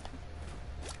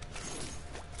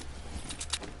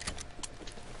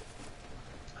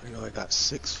 I know I got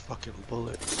 6 fucking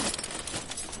bullets.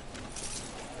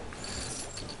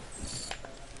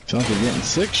 Sounds like you're getting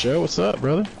sick, Show. What's up,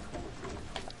 brother?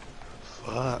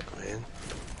 Fuck, man.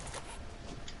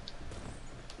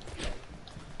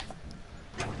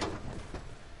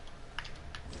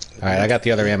 Alright, I got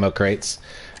the other ammo crates.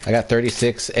 I got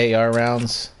 36 AR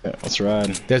rounds. Yeah, let's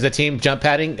ride. There's a team jump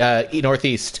padding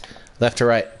northeast, left to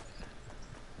right.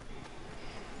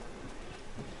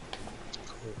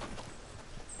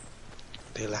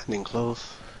 They landing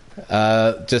close.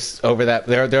 Just over that.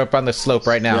 They're up on the slope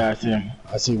right now. Yeah, I see him.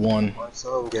 I see one.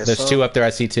 There's two up there. I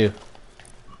see two.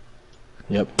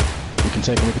 Yep. We can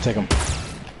take him. We can take him.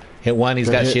 Hit one. He's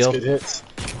got hits, shield. Good hits.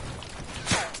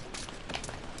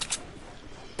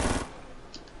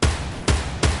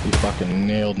 He fucking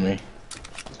nailed me.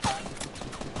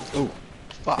 Oh,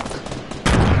 fuck.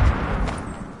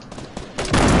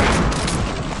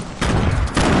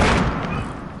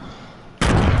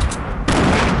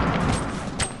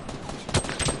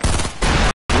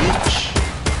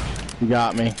 He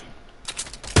got me.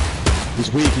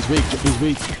 He's weak. He's weak. He's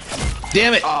weak.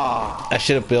 Damn it! Ah, I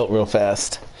should have built real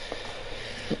fast.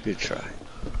 good try.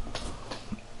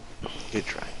 Good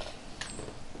try.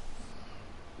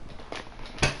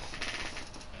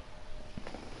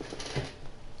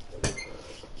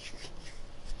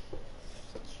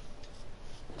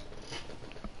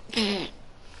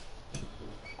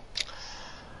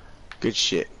 Good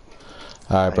shit.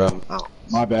 All right, bro. I'm out.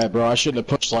 My bad, bro. I shouldn't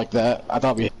have pushed like that. I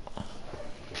thought we.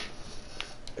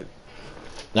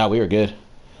 No, we were good.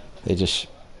 They just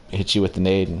hit you with the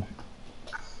nade and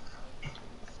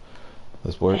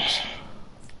this works.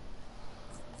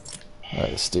 All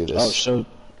right, let's do this. Oh, show.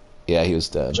 Yeah, he was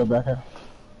done. Show back here.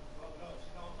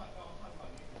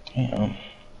 Damn.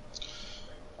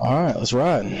 All right, let's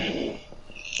ride.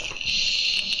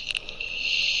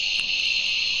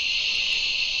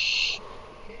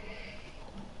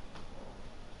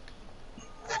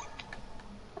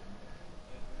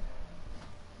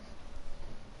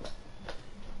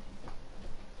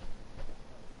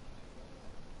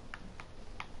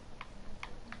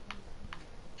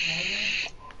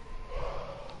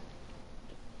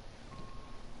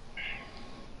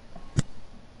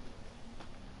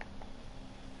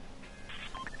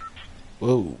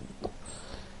 Whoa.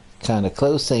 Kind of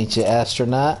close, ain't you,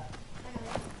 astronaut?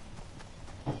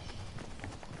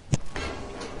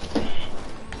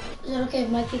 Is it okay if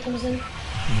Mikey comes in?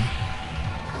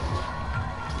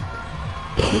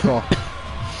 Good call.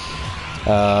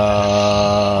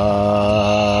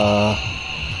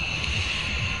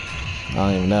 I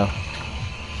don't even know.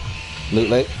 Loot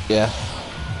Lake? Yeah.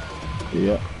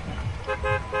 Yeah.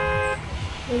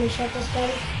 Let me shut this,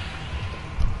 guys.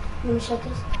 Let me shut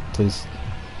this. Please.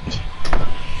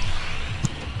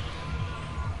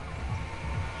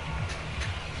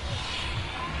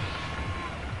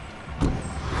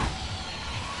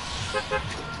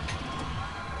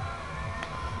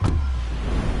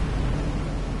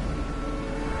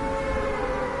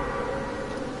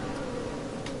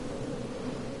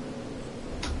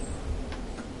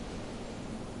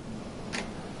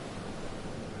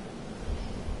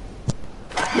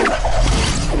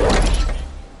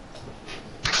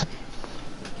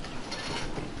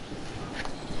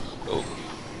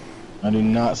 I do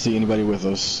not see anybody with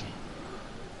us.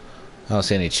 I don't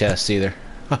see any chests either.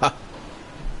 Oh,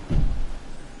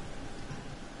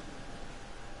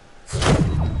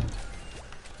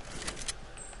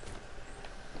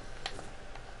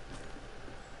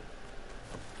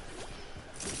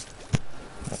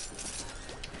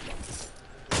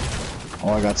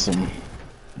 I got some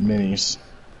minis.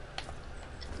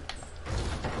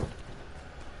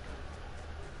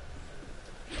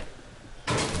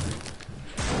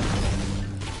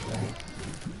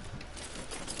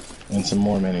 And some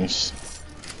more minis.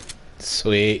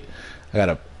 Sweet. I got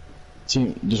a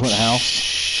Team just went house.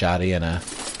 shotty and a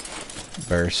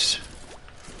burst.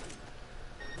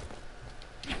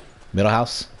 Middle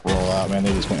house? Roll out, man.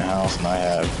 They just went house, and I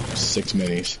have 6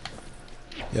 minis.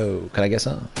 Yo, can I get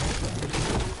some?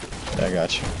 Yeah, I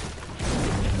got you.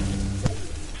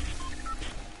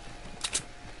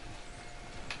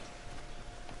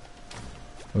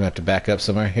 We're gonna have to back up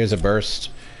somewhere. Here's a burst.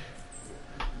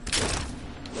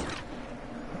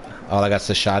 All I got's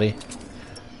the shotty.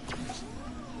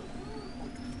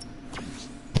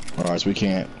 Alright, so we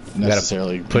can't We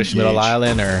necessarily gotta push middle engage.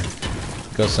 island or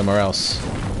go somewhere else.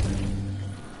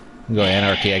 Go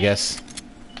anarchy, I guess.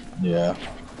 Yeah.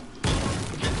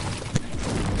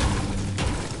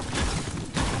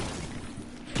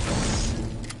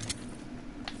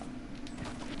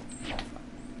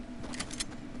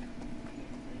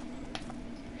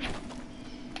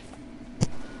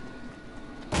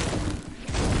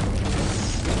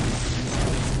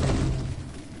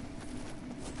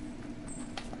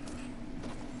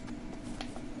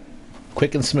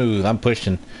 Quick and smooth. I'm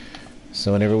pushing.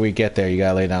 So whenever we get there, you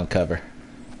gotta lay down cover.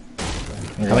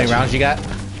 How many rounds you got?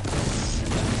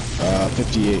 have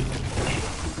 58.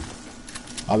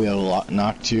 I'll be able to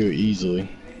knock 2 easily.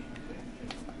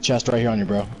 Chest right here on you,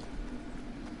 bro.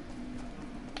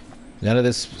 None of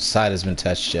this side has been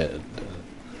touched yet.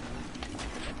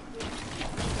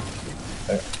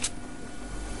 There.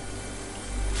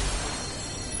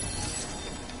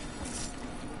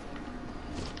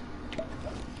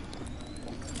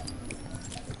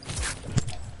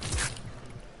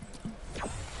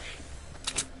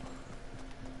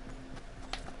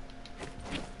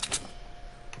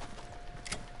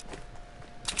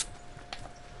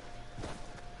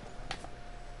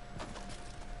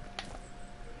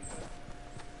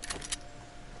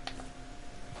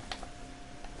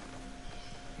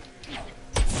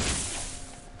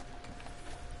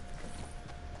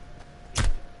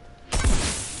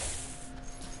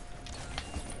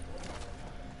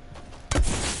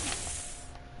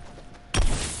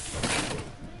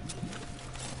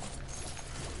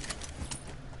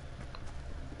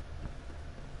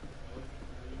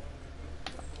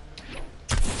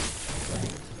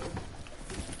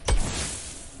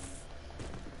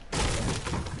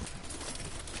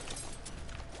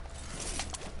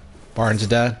 Barnes is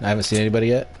done. I haven't seen anybody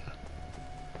yet.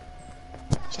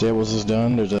 Stables is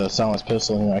done. There's a silenced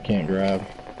pistol in here I can't grab.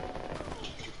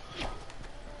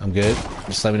 I'm good.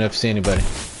 Just let me know if you see anybody.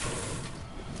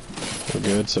 We're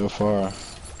good so far.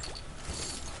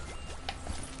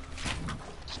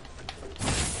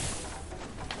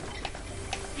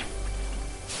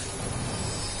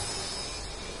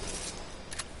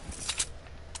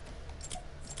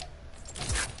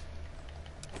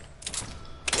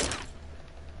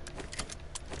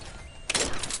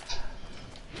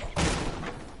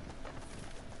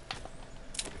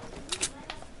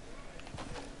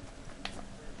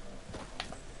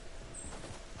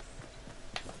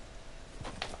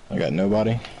 I got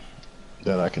nobody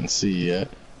that I can see yet.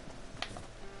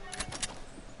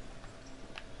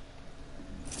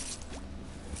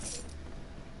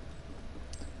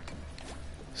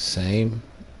 Same.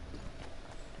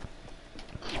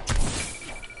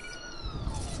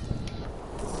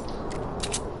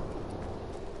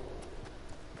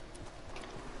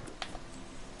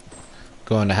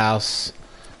 Go in the house.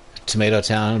 Tomato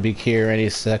Town will be here any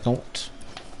second.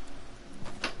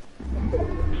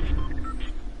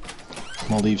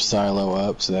 I'm gonna leave Silo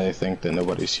up so they think that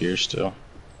nobody's here still.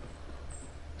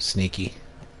 Sneaky.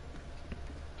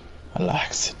 I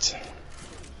likes it.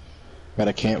 Got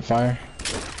a campfire.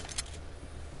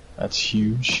 That's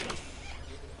huge.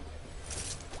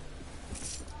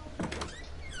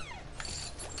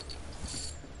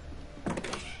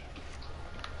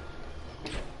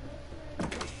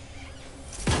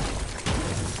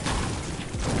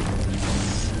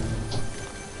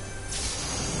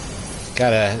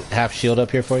 Got a half shield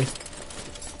up here for you.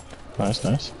 Nice,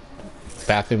 nice.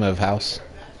 Bathroom of house.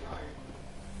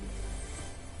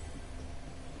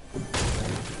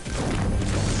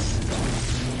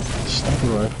 Sniper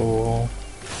rifle.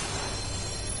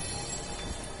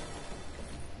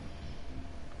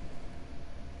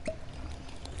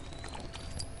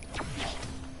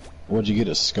 What'd you get,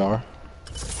 a scar?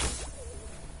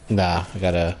 Nah, I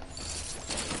got a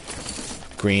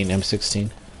green M16.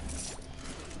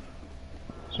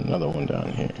 There's another one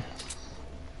down here.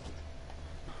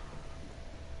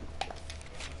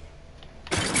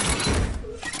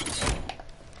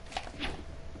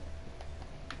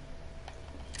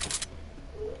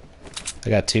 I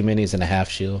got 2 minis and a half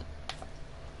shield.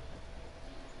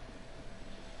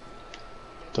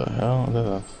 What the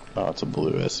hell? Oh, it's a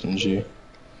blue SMG.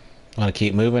 Want to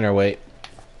keep moving or wait?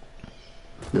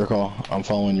 Your call. I'm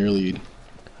following your lead.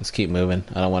 Let's keep moving.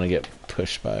 I don't want to get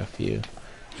pushed by a few.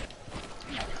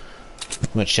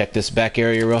 I'm gonna check this back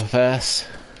area real fast.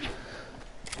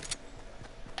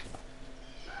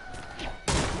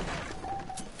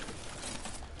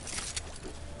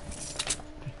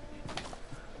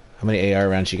 How many AR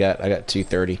rounds you got? I got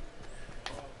 230.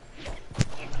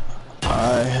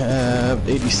 I have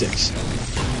 86.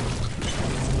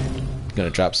 Gonna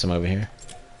drop some over here.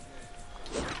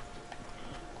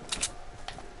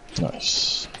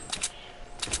 Nice.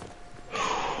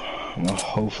 I'm gonna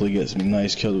hopefully get some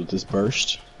nice kills with this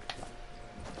burst.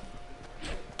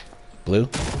 Blue?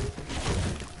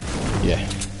 Yeah.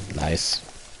 Nice.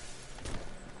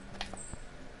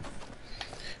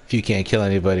 If you can't kill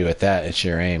anybody with that, it's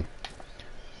your aim.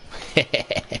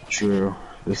 True.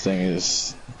 This thing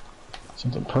is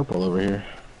something purple over here.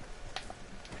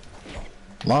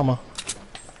 Llama.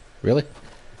 Really?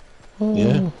 Oh,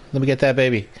 Yeah. Let me get that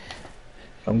baby.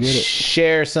 Come get it.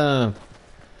 Share some.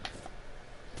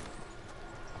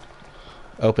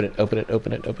 Open it, open it,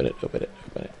 open it, open it, open it,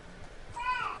 open it.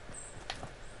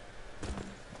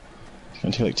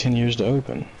 Gonna take like 10 years to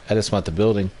open. I just want the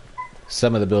building.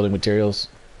 Some of the building materials.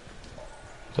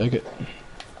 Take it.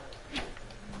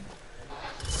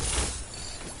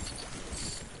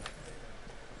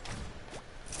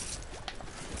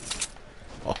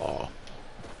 Oh.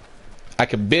 I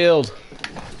can build.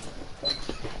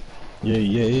 Yay,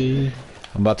 yay.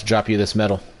 I'm about to drop you this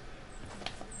metal.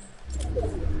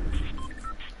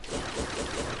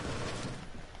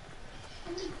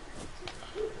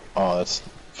 Oh, that's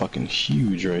fucking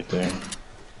huge right there.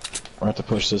 We're gonna have to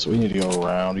push this. We need to go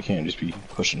around. We can't just be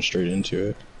pushing straight into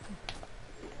it.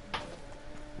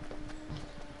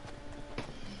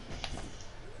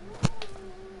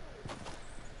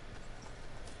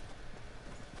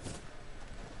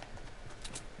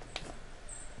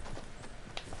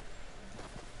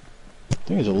 I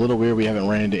think it's a little weird we haven't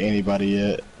ran into anybody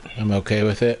yet. I'm okay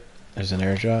with it. There's an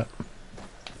airdrop.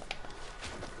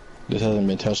 This hasn't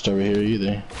been touched over here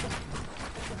either.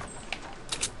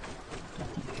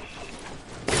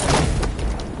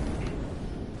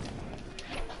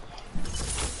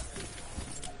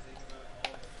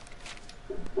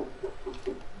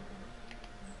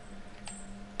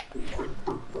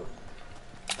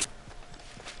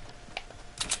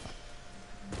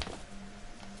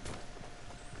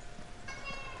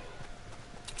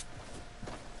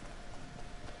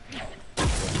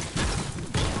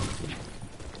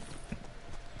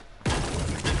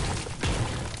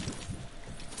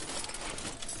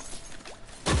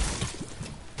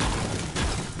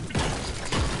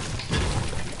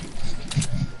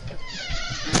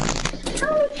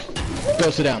 Go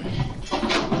sit down.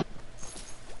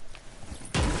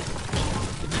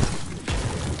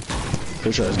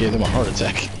 Pretty sure I just gave them a heart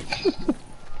attack.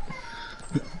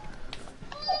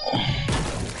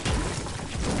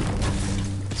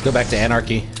 Let's go back to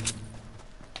Anarchy.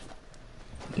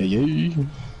 Yeah, yeah.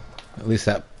 At least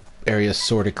that area's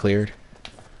sort of cleared.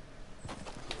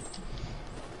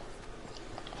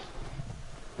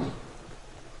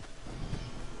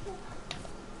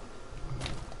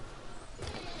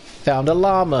 Found a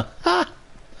llama. Ha!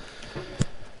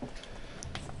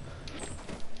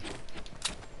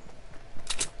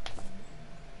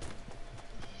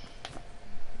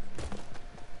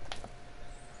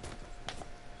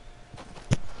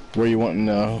 Where you wanting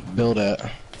to build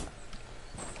at?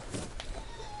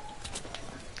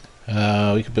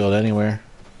 We could build anywhere.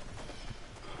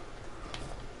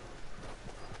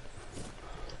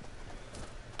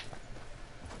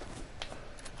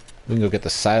 We can go get the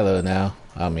silo now.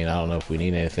 I mean, I don't know if we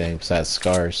need anything besides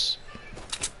scars.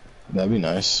 That'd be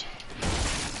nice.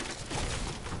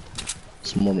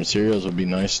 Some more materials would be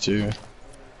nice too.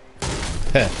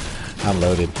 I'm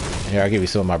loaded. Here, I'll give you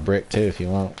some of my brick too if you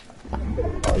want.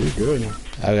 Oh, you're good.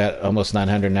 I got almost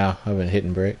 900 now. I've been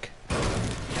hitting brick.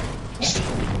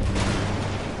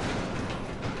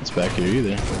 It's back here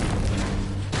either.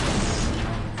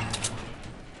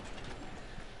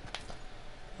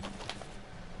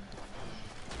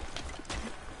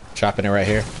 Chopping it right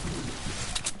here.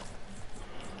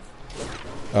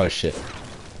 Oh shit.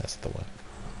 That's the one.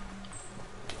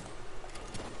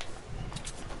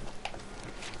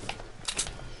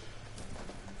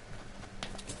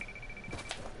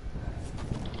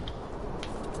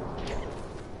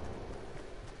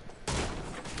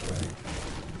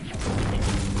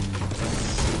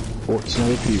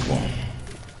 Fortnite people.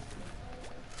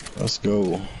 Let's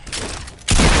go.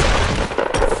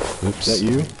 Oops. Is that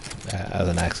you? That was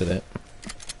an accident.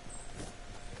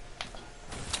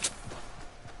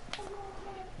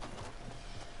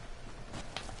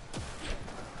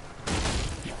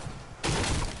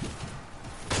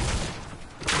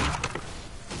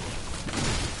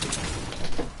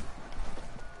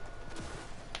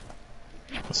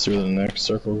 Let's see where the next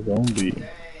circle is gonna be.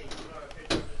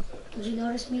 Did you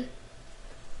notice me?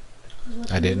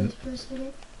 I didn't.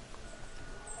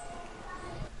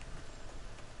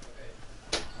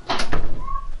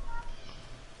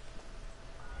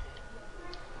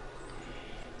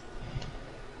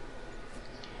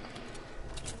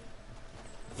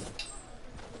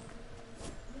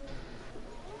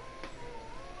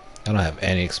 I don't have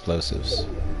any explosives.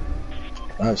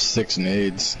 I have 6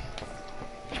 nades.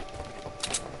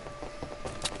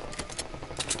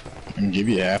 I can give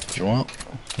you half if you want.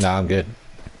 No, I'm good.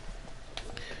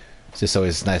 It's just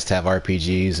always nice to have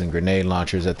RPGs and grenade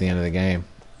launchers at the end of the game.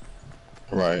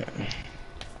 Right.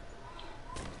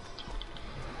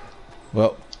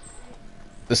 Well,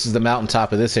 this is the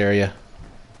mountaintop of this area.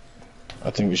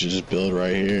 I think we should just build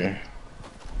right here.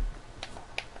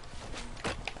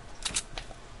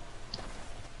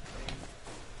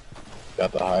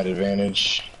 Got the height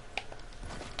advantage.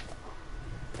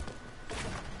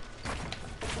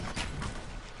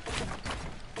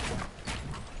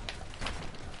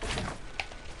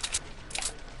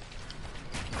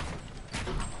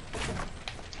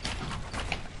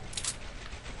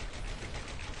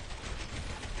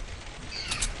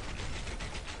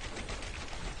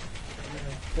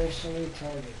 Officially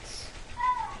targets.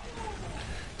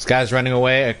 This guy's running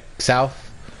away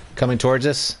south, coming towards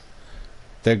us.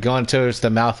 They're going towards the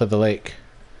mouth of the lake.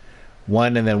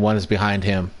 One, and then one is behind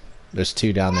him. There's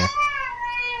two down there.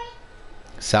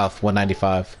 South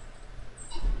 195.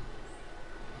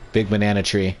 Big banana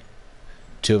tree.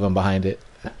 Two of them behind it.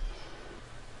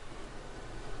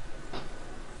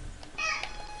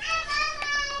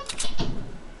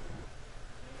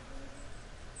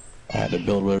 I had to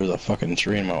build where there's a fucking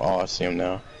tree in my. Oh, I see him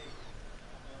now.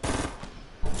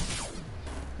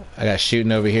 I got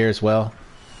shooting over here as well.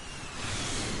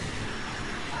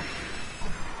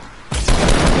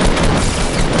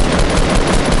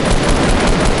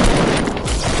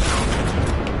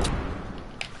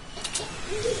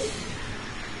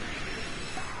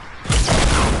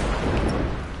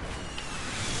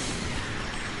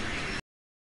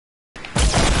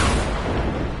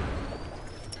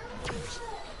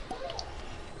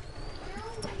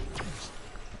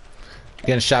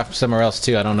 Getting shot from somewhere else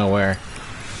too, I don't know where.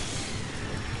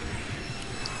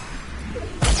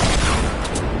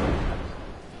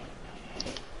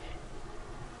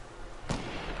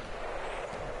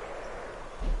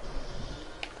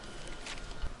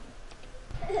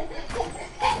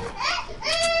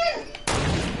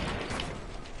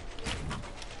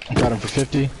 Got him for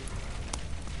 50.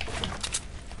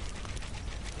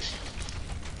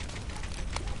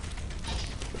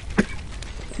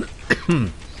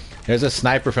 There's a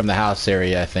sniper from the house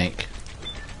area, I think.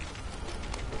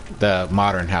 The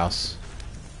modern house.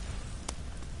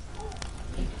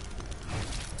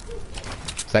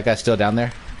 Is that guy still down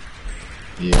there?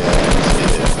 Yeah.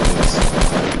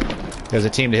 There's a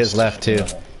team to his left too.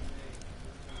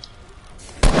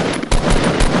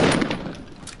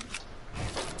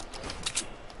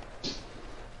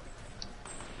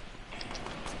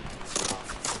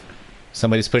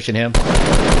 Somebody's pushing him.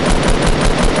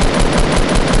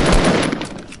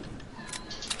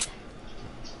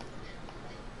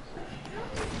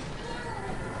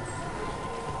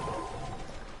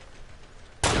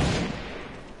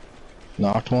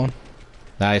 Knocked one.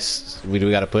 Nice. We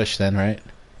gotta push then, right?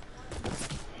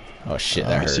 Oh shit,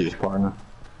 that I see hurt. his partner.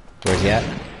 Where's he at?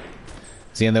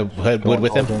 Is he in the wood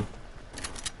with him?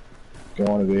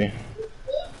 Going to be.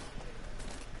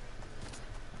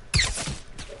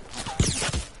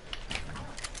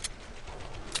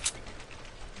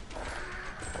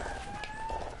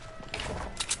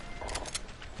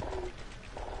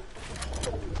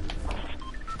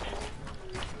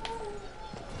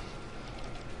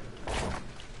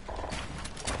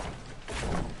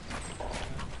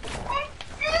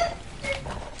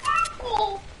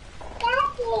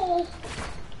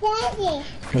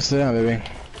 Go sit down, baby.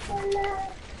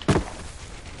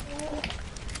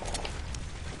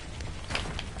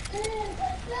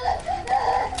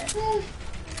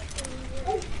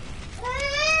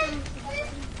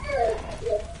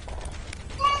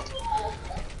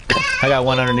 I got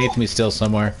one underneath me still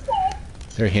somewhere.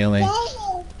 They're healing.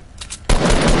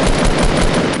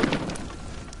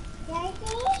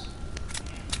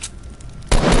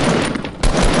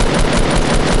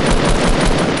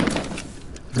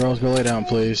 Girls, go lay down,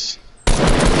 please.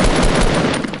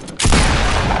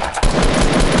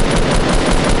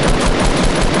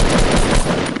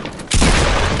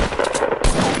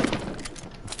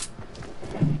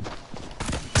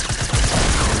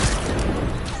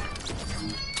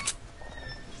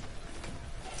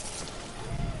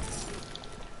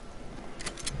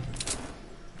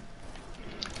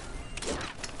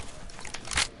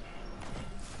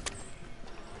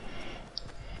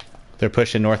 They're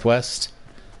pushing northwest.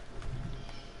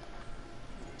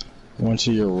 One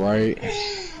to your right.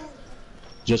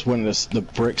 Just went to the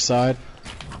brick side.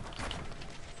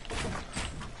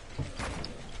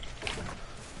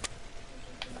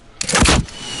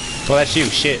 Well, that's you.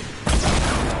 Shit.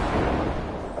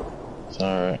 It's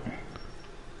alright.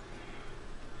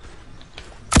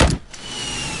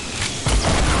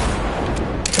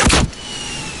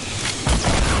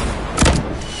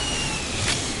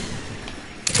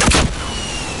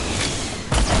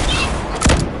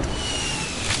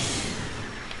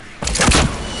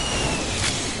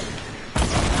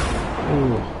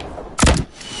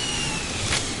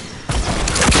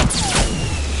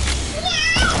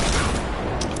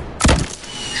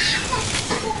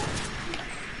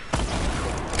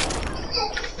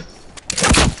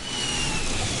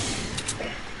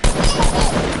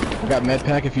 Got med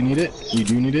pack if you need it. You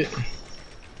do need it.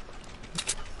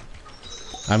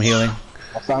 I'm healing.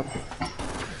 What's up?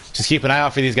 Just keep an eye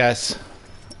out for these guys.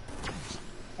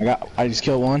 I just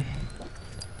killed one.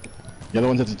 The other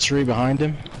one's at the tree behind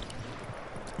him.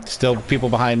 Still people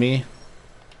behind me.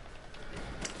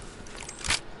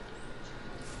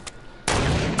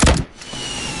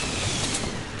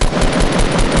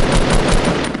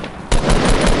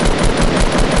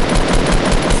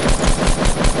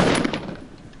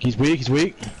 He's weak, he's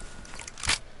weak.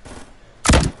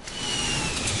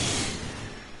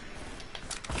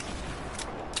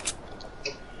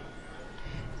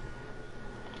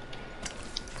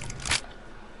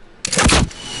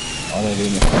 Oh, they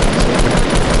didn't.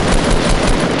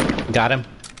 Got him.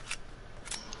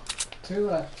 2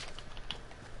 left.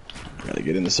 Gotta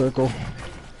get in the circle.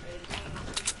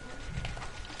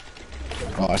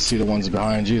 Oh, I see the ones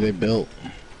behind you, they built.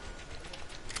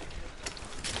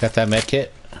 Got that med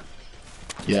kit?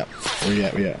 Yeah, where you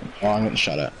at? Where you at? Oh, I'm getting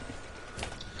shot at.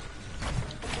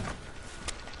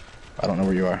 I don't know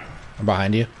where you are. I'm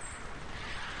behind you.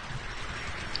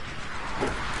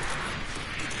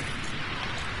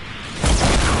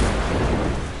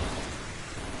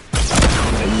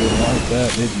 Yeah, you didn't like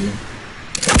that, did you?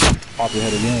 Pop your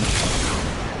head again.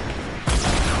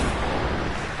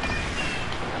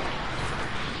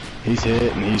 He's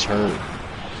hit and he's hurt.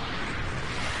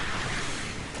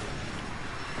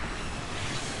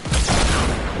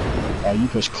 Oh, you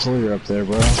pushed clear up there,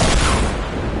 bro.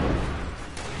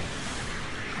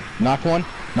 Knock one.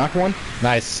 Knock one.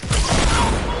 Nice.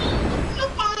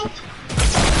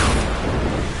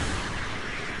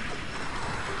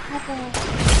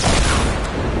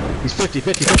 He's 50,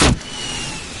 50, 50.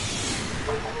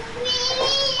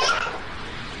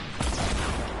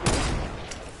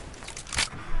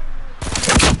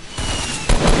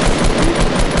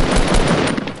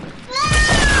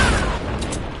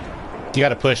 You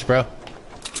gotta push, bro.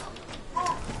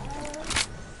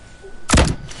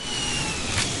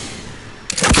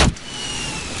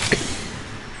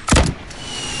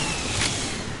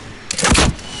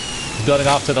 He's building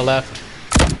off to the left.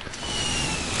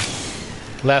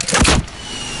 Left.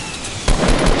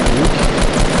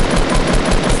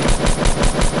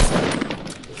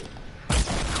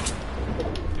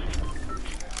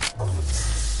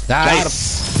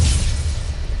 Nice.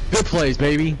 Good plays,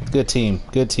 baby. Good team.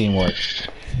 Good teamwork.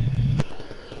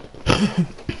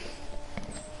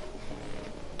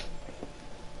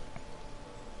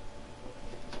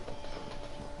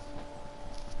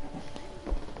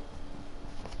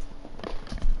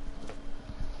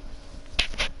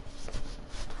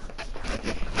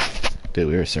 Dude,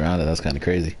 we were surrounded. That was kind of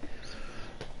crazy.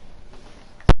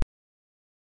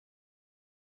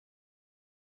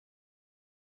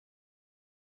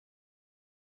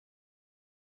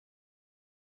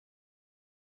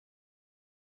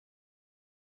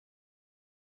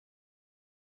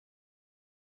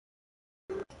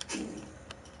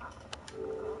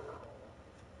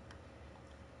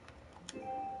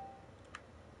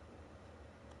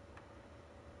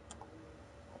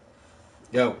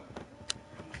 Yo.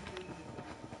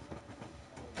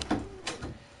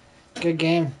 Good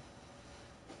game.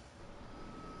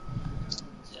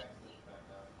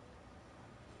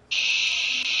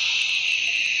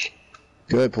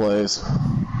 Good plays.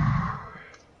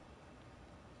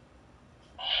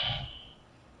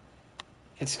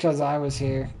 It's because I was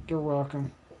here. You're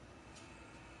welcome.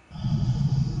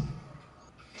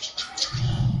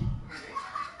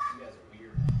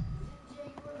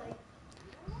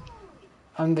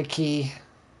 I'm the key.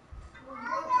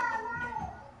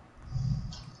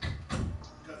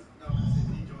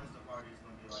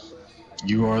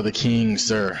 You are the king,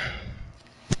 sir.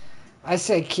 I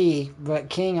say key, but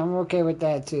king, I'm okay with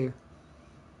that too.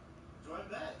 Join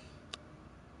back.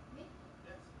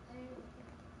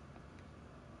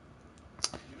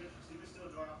 You can still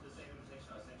join off the same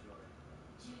invitation I sent you already.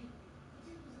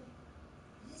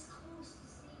 This close to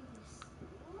seeing this.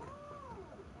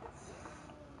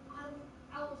 I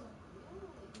was like,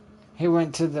 He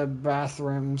went to the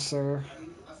bathroom, sir.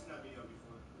 I've seen that video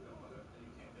before. That you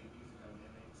can't fake music out of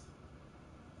inmates.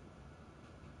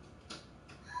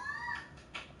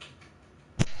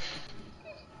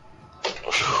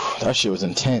 That shit was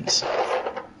intense.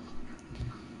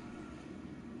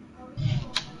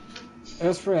 It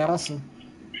was pretty awesome.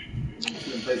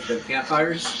 You play the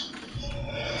campfires?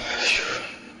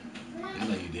 I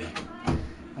know you did.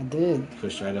 I did.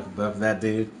 Pushed right up above that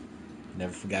dude.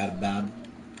 Never forgot about him.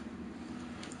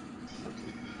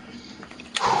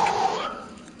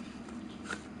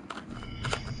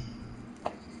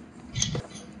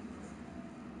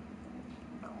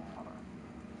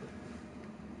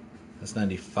 That's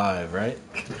 95, right?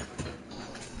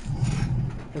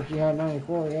 If you had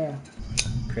 94, yeah.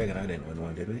 Craig and I didn't win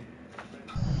one, did we?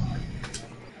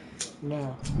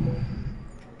 No.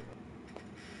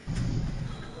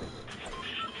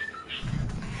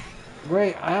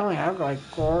 Wait, I only have like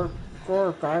four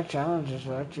or five challenges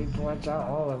left. You can watch out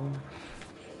all of them.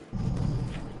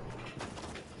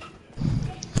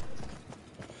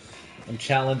 I'm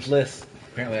challengeless.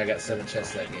 Apparently I got 7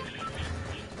 chests that game.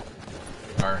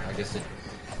 Or I guess it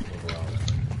overall.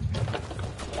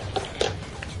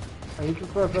 Or you can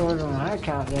flip over to my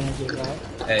account then if you'd like.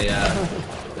 Hey,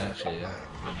 actually, yeah,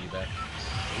 we'll be back.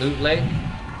 Loot late.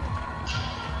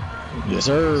 Yes,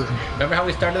 sir. Remember how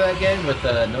we started that game with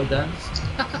no guns?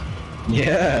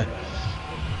 Yeah.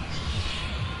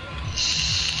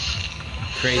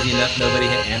 Crazy enough, nobody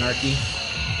hit anarchy.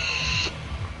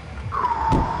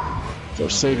 For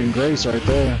saving grace right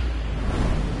there.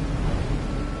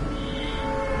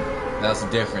 That's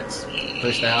the difference.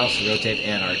 Push the house, rotate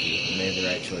anarchy. You made the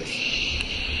right choice.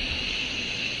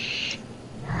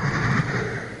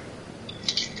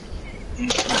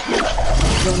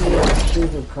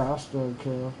 Choose a crossbow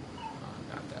kill. Oh,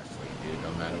 I got that for you, dude.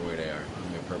 No matter where they are.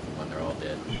 Give me a purple one, they're all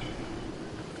dead.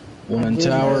 One in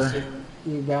tower.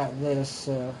 You got this.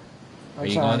 Are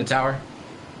you going to tower?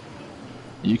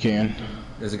 You can.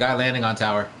 There's a guy landing on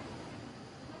tower.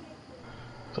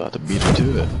 So I have to beat him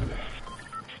to it.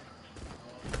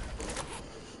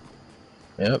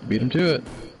 Yep, beat him to it.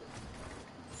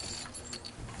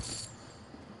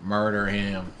 Murder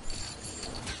him.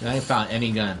 I ain't found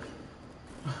any gun.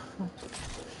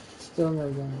 Still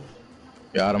no gun.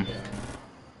 Got him.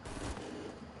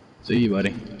 See you,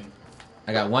 buddy.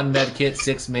 I got 1 med kit,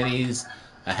 6 minis,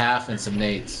 a half, and some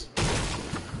nades.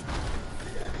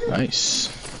 Nice.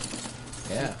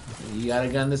 Yeah. You got a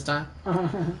gun this time?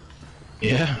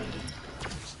 Yeah.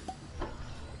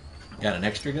 Got an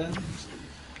extra gun?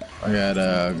 I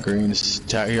got green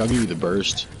tac. Here, I'll give you the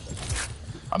burst.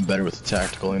 I'm better with the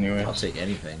tactical anyway. I'll take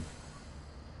anything.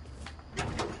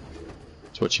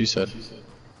 That's what she said.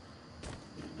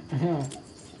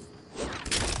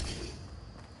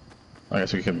 I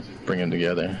guess we can bring them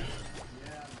together.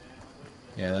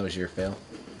 Yeah, that was your fail.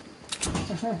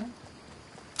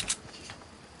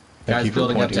 Thank Guy's you for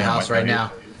building up pointing the out house my right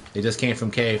target. now. They just came from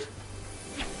cave.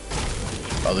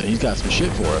 Oh, then he's got some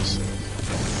shit for us.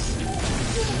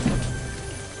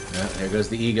 Yeah, there goes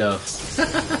the ego.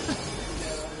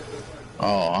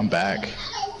 Oh, I'm back.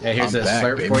 Yeah, here's I'm a back,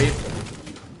 slurp baby. for you.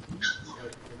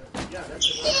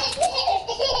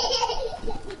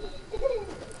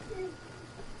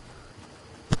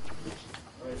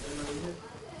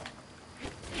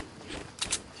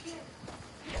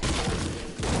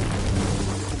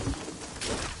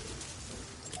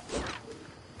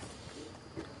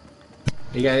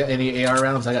 You got any AR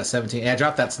rounds? I got 17. Yeah,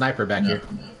 drop that sniper back here.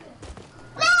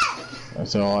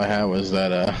 That's all I had was that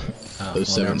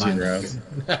those well, never 17 mind. rounds.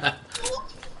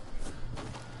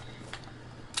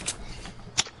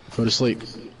 Go to sleep.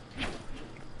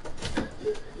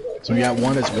 So we got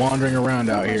one that's wandering around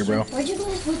out here, bro. Why'd you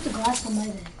guys put the glass on my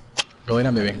bed? Go lay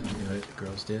down, baby. You know what the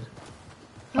girls did?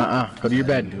 Go to your I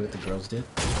bed. didn't do what the girls did.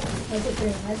 I did put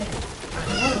it in my bed.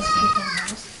 I was sleeping in the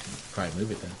house. Probably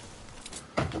move it then.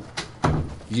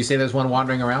 Did you say there's one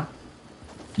wandering around?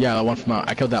 Yeah, that one from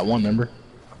I killed that one, remember?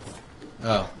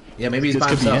 Oh. Yeah, maybe he's This by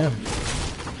could be himself.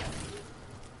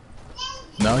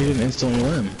 him. No, he didn't instantly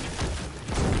limb.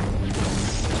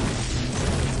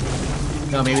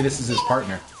 No, maybe this is his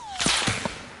partner.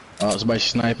 Oh, somebody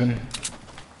sniping.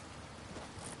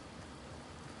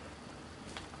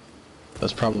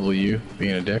 That's probably you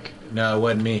being a dick. No, it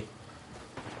wasn't me.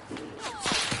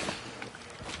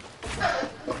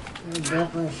 You're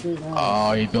definitely shooting at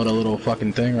Oh, he built a little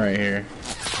fucking thing right here.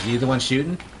 Is he the one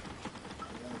shooting?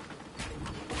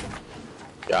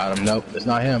 Got him. Nope, it's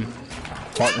not him.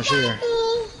 Partner's here.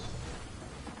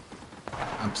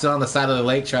 I'm still on the side of the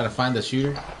lake trying to find the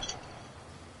shooter.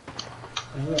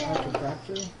 Is it at the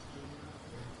factory?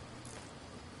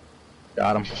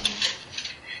 Got him.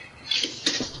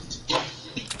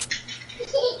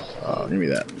 Oh, give me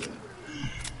that.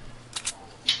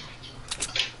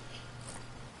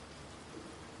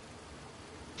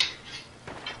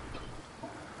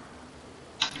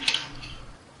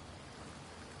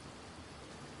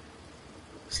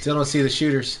 Still don't see the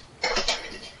shooters.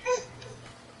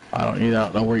 I don't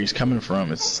know where he's coming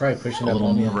from. It's Probably pushing a up little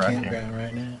on me on the nerve-wracking. campground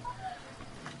right now.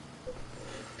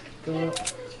 Go.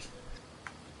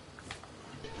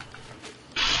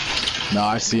 No,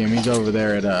 I see him. He's over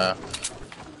there at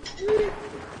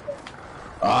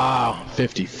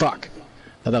 50. Fuck.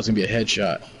 Thought that was gonna be a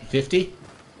headshot. 50?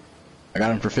 I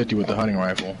got him for 50 with the hunting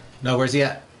rifle. No, where's he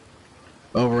at?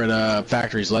 Over at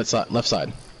factory's left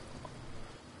side.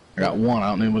 I got one. I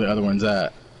don't know where the other one's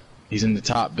at. He's in the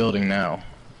top building now.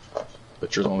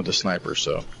 But you're the one with the sniper,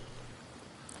 so.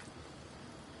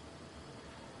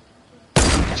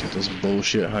 Let's get this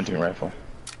bullshit hunting rifle.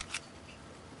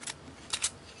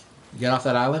 You get off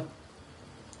that island?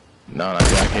 No, not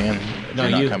yet. I can. No,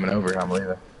 You're not you. coming over. I'm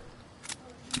leaving.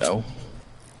 No.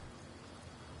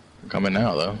 I'm coming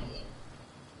now, though.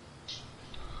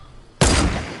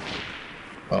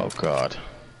 Oh God.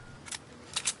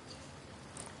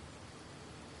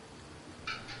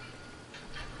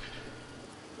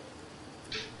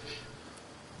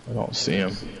 I don't see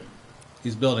him.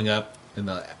 He's building up in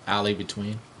the alley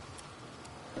between.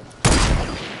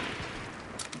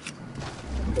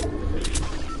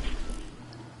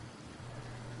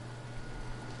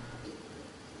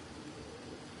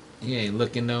 He ain't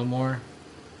looking no more.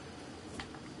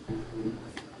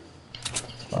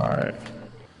 Alright.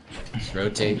 Just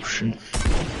rotate. Oh, shit.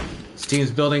 This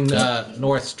team's building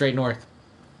north, straight north.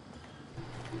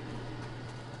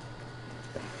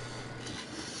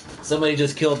 Somebody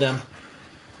just killed them.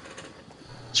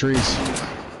 Trees.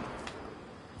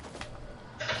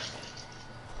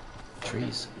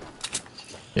 Trees.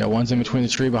 Yeah, one's in between the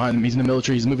tree behind him. He's in the middle of the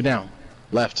tree. He's moving down.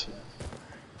 Left.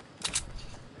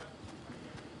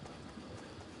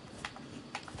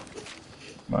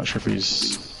 Not sure if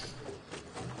he's...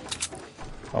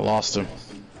 I lost him.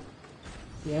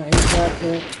 Yeah, he's back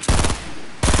there.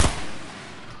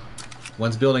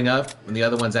 One's building up, and the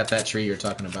other one's at that tree you're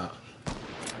talking about.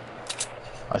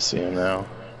 I see him now.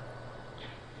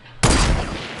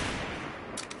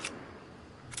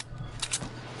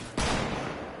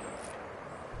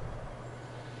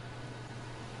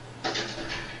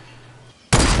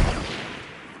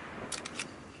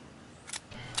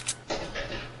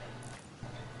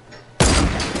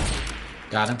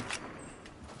 Got him.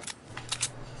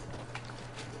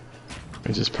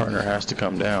 His partner has to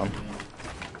come down.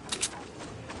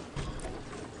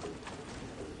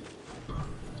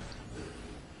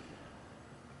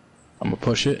 I'm gonna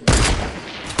push it.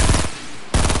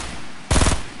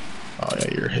 Oh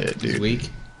yeah, you're hit, dude. He's weak.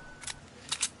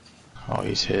 Oh,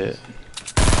 he's hit.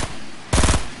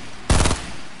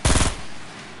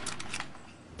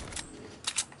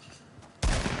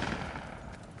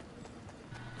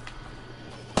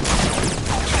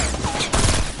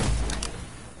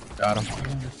 Got him.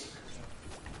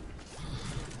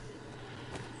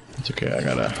 It's okay, I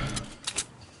got a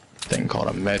thing called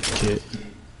a med kit.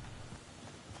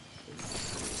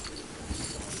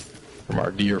 From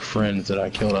our dear friends that I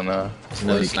killed on There's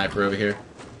another sniper over here.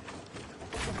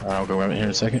 Alright, I'll go grab it here in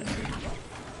a second.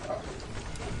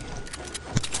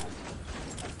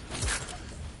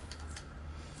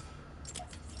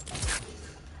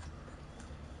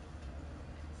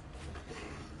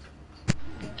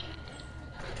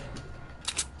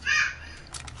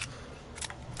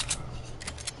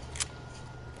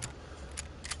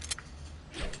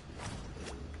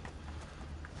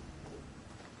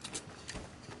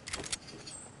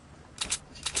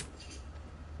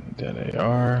 Dead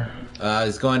AR.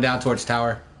 He's going down towards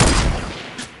tower.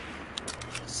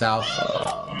 South.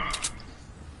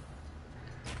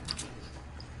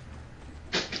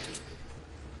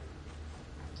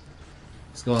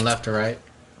 He's going left to right.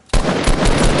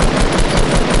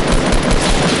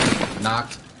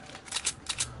 Knocked.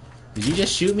 Did you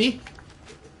just shoot me?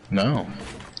 No.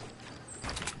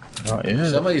 Oh yeah.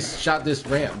 Somebody shot this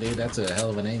ramp, dude. That's a hell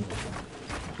of an angle.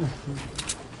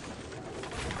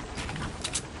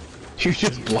 You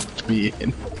just blocked me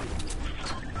in.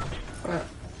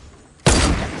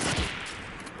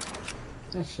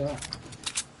 Nice shot.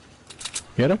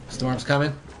 Get him? Storm's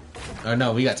coming. Oh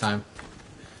no, we got time.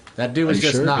 That dude was Are you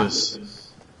just sure? knocked. 'Cause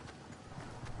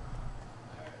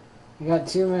You got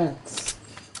 2 minutes.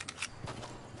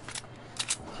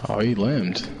 Oh, he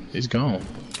limbed. He's gone.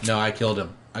 No, I killed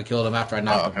him. I killed him after I Oh,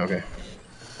 knocked him. okay.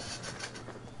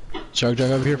 Chug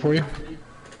jug over here for you.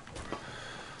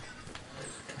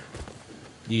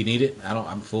 Do you need it? I don't.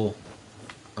 I'm full.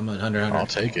 I'm a 100. I'll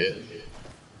take it.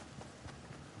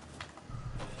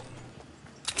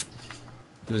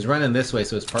 He was running this way,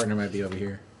 so his partner might be over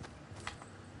here.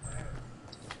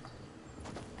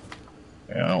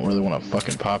 Yeah, I don't really want to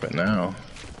fucking pop it now.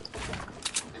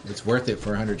 It's worth it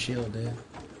for 100 shield, dude.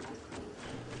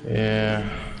 Yeah,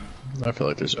 I feel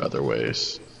like there's other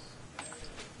ways.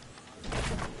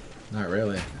 Not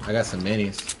really. I got some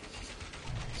minis.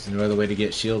 There's no other way to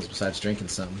get shields besides drinking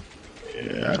something.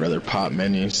 Yeah, I'd rather pop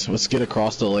minis. Let's get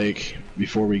across the lake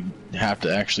before we have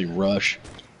to actually rush.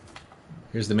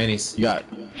 Here's the minis. You got...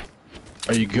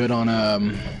 Are you good on,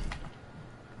 I'm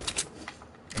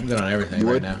good on everything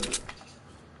right wood? now.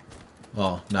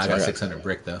 Well, no, I So got I got- 600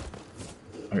 brick, though.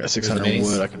 I got 600 minis.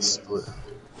 wood, I can split.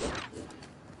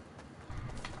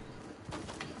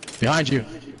 Behind you!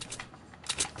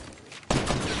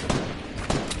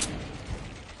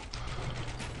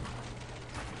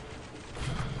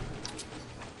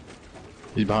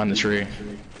 He's behind the tree.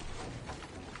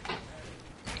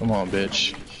 Come on,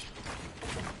 bitch.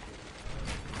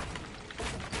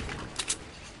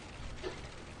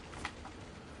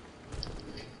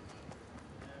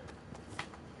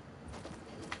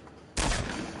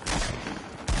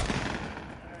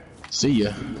 See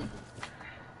ya.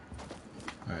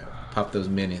 Alright, pop those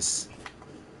minis.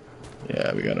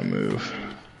 Yeah, we gotta move.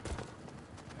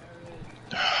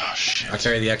 Oh, shit. I'll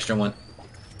carry the extra one.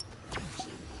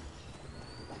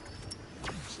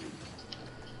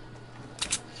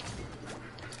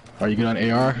 Are you good on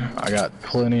AR? I got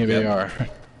plenty of Yep. AR.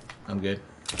 I'm good.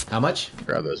 How much?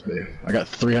 Grab those, baby. I got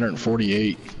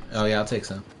 348. Oh yeah, I'll take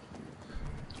some.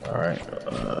 Alright,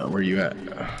 where you at?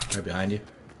 Right behind you.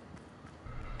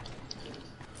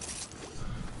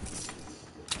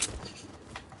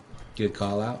 Good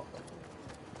call out.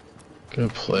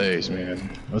 Good plays,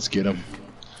 man. Let's get him.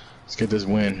 Let's get this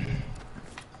win.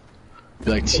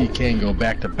 Be like TK and go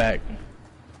back to back.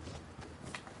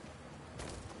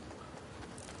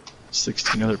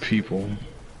 16 other people.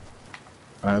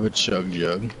 I have a chug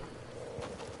jug,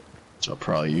 which I'll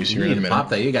probably use here You in a need to minute. pop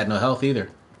that. You got no health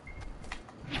either.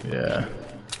 Yeah.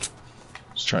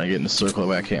 Just trying to get in the circle that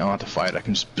way I can't. I don't have to fight. I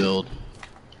can just build.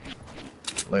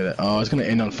 Lay that. Oh, it's gonna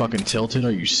end on fucking tilted.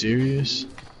 Are you serious?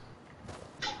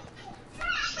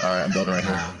 All right, I'm building right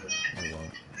here.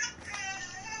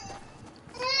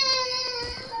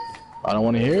 I don't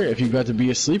want to hear it if you've got to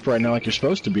be asleep right now like you're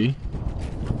supposed to be.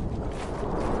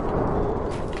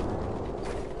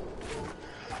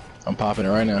 I'm popping it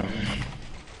right now.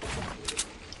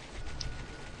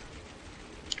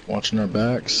 Watching our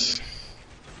backs.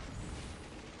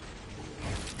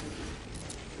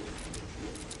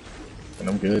 And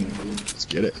I'm good. Let's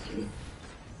get it.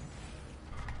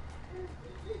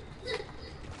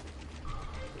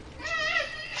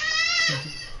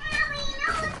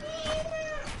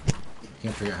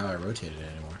 Can't figure out how I rotated it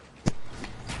anymore.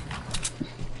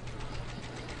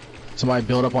 Somebody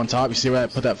build up on top. You see where I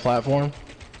put that platform?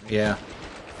 Yeah.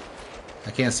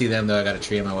 I can't see them though. I got a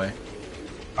tree in my way.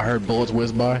 I heard bullets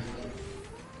whiz by.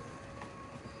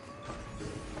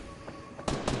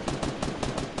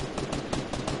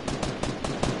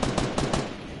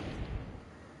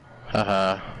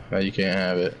 Haha. Now you can't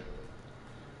have it.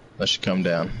 That should come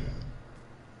down.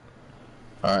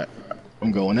 Alright.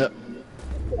 I'm going up.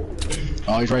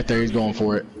 Oh, he's right there. He's going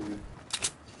for it.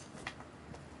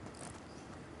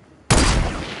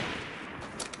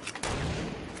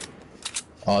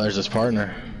 Oh, there's his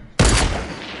partner.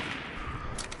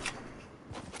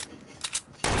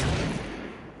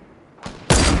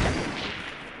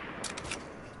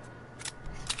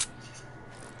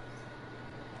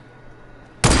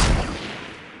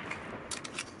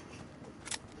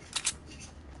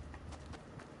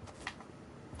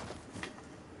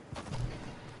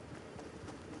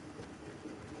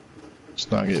 Let's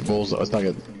not get bulls. Let's not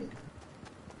get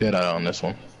dead out on this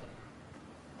one.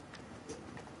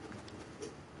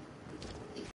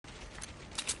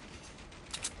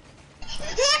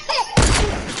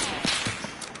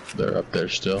 They're up there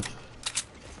still.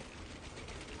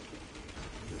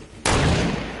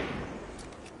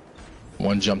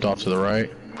 One jumped off to the right.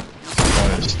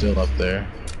 One is still up there.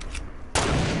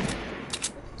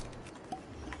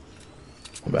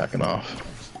 I'm backing off.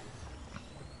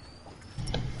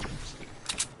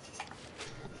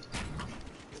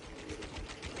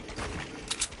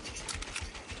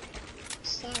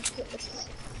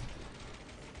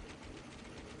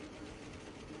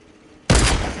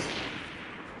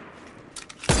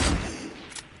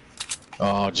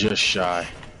 Oh, just shy.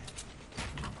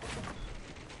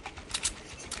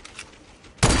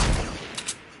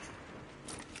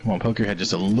 Come on, poke your head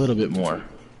just a little bit more.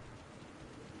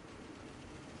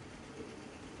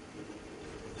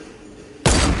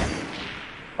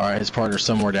 Alright, his partner's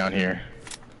somewhere down here.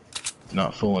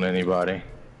 Not fooling anybody.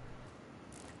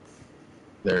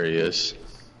 There he is.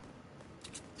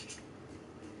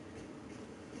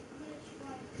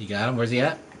 You got him? Where's he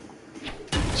at?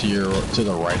 To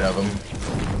the right of him.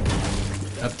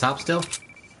 Up top still?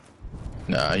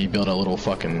 Nah, he built a little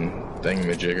fucking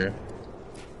thingamajigger.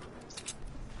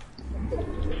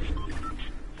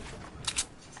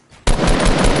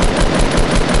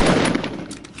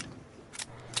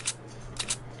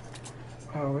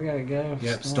 Oh, we gotta go.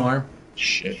 Yep, storm.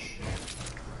 Shit.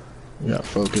 We got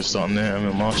focused on them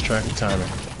and lost track of timing.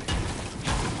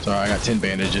 Sorry, I got 10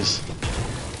 bandages.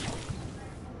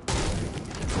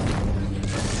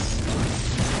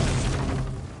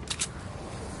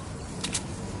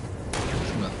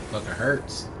 This motherfucker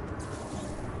hurts.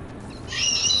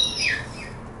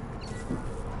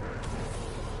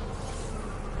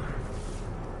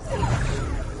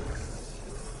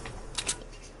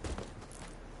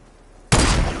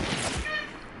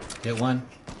 Hit one.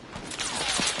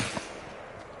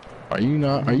 Are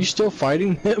you still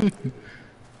fighting him?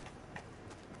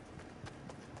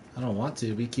 I don't want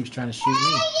to, but he keeps trying to shoot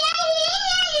me.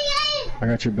 I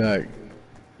got your back.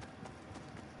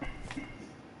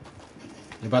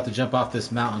 You're about to jump off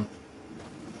this mountain.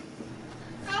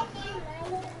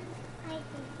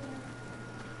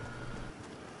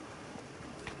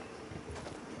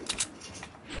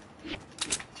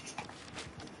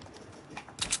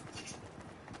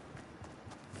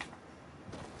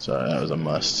 Sorry, that was a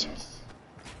must.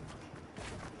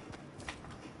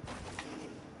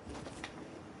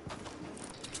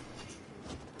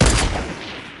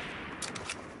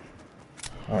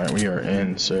 Alright, we are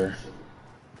in, sir.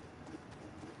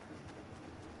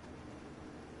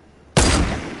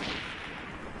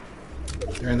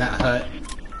 They're in that hut.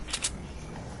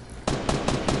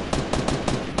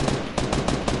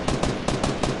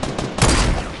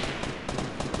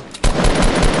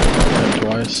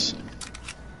 Twice.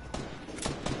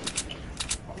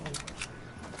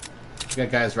 We got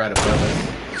guys right above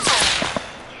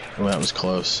us. Oh, that was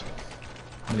close.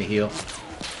 I'm gonna heal.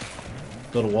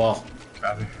 Build a wall.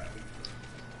 Copy.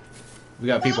 We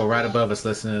got people right above us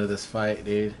listening to this fight,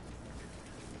 dude.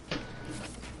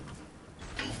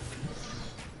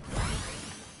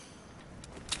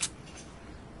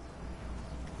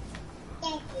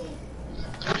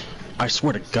 I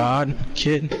swear to God,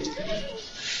 kid.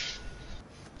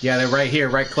 Yeah, they're right here,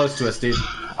 right close to us, dude.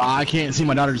 I can't see.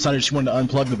 My daughter decided she wanted to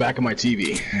unplug the back of my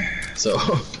TV. So,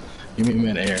 give me a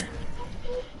minute here.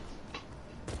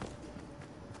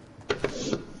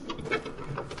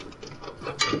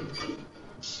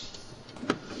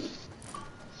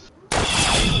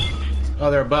 Oh,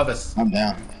 they're above us. I'm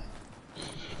down.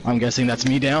 I'm guessing that's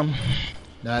me down.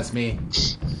 No, that's me.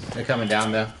 They're coming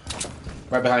down, though.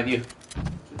 Right behind you.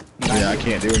 Yeah, I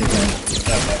can't do anything.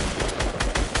 Okay.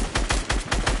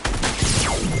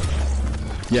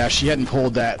 Yeah, if she hadn't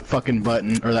pulled that fucking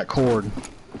button, or that cord,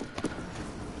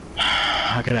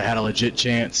 I could have had a legit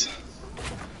chance.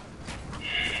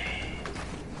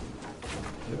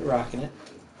 We're rocking it.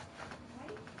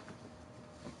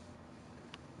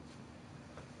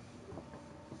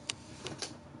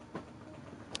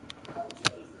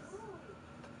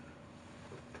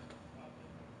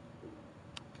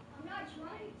 I'm not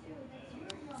trying to. That's your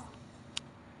fault.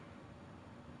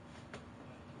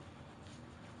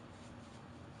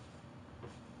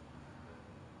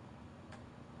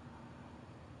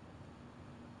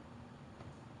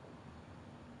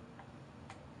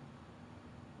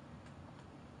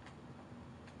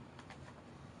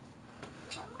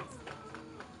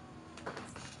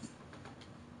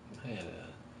 I had a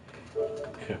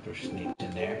Cooper sneaked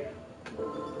in there.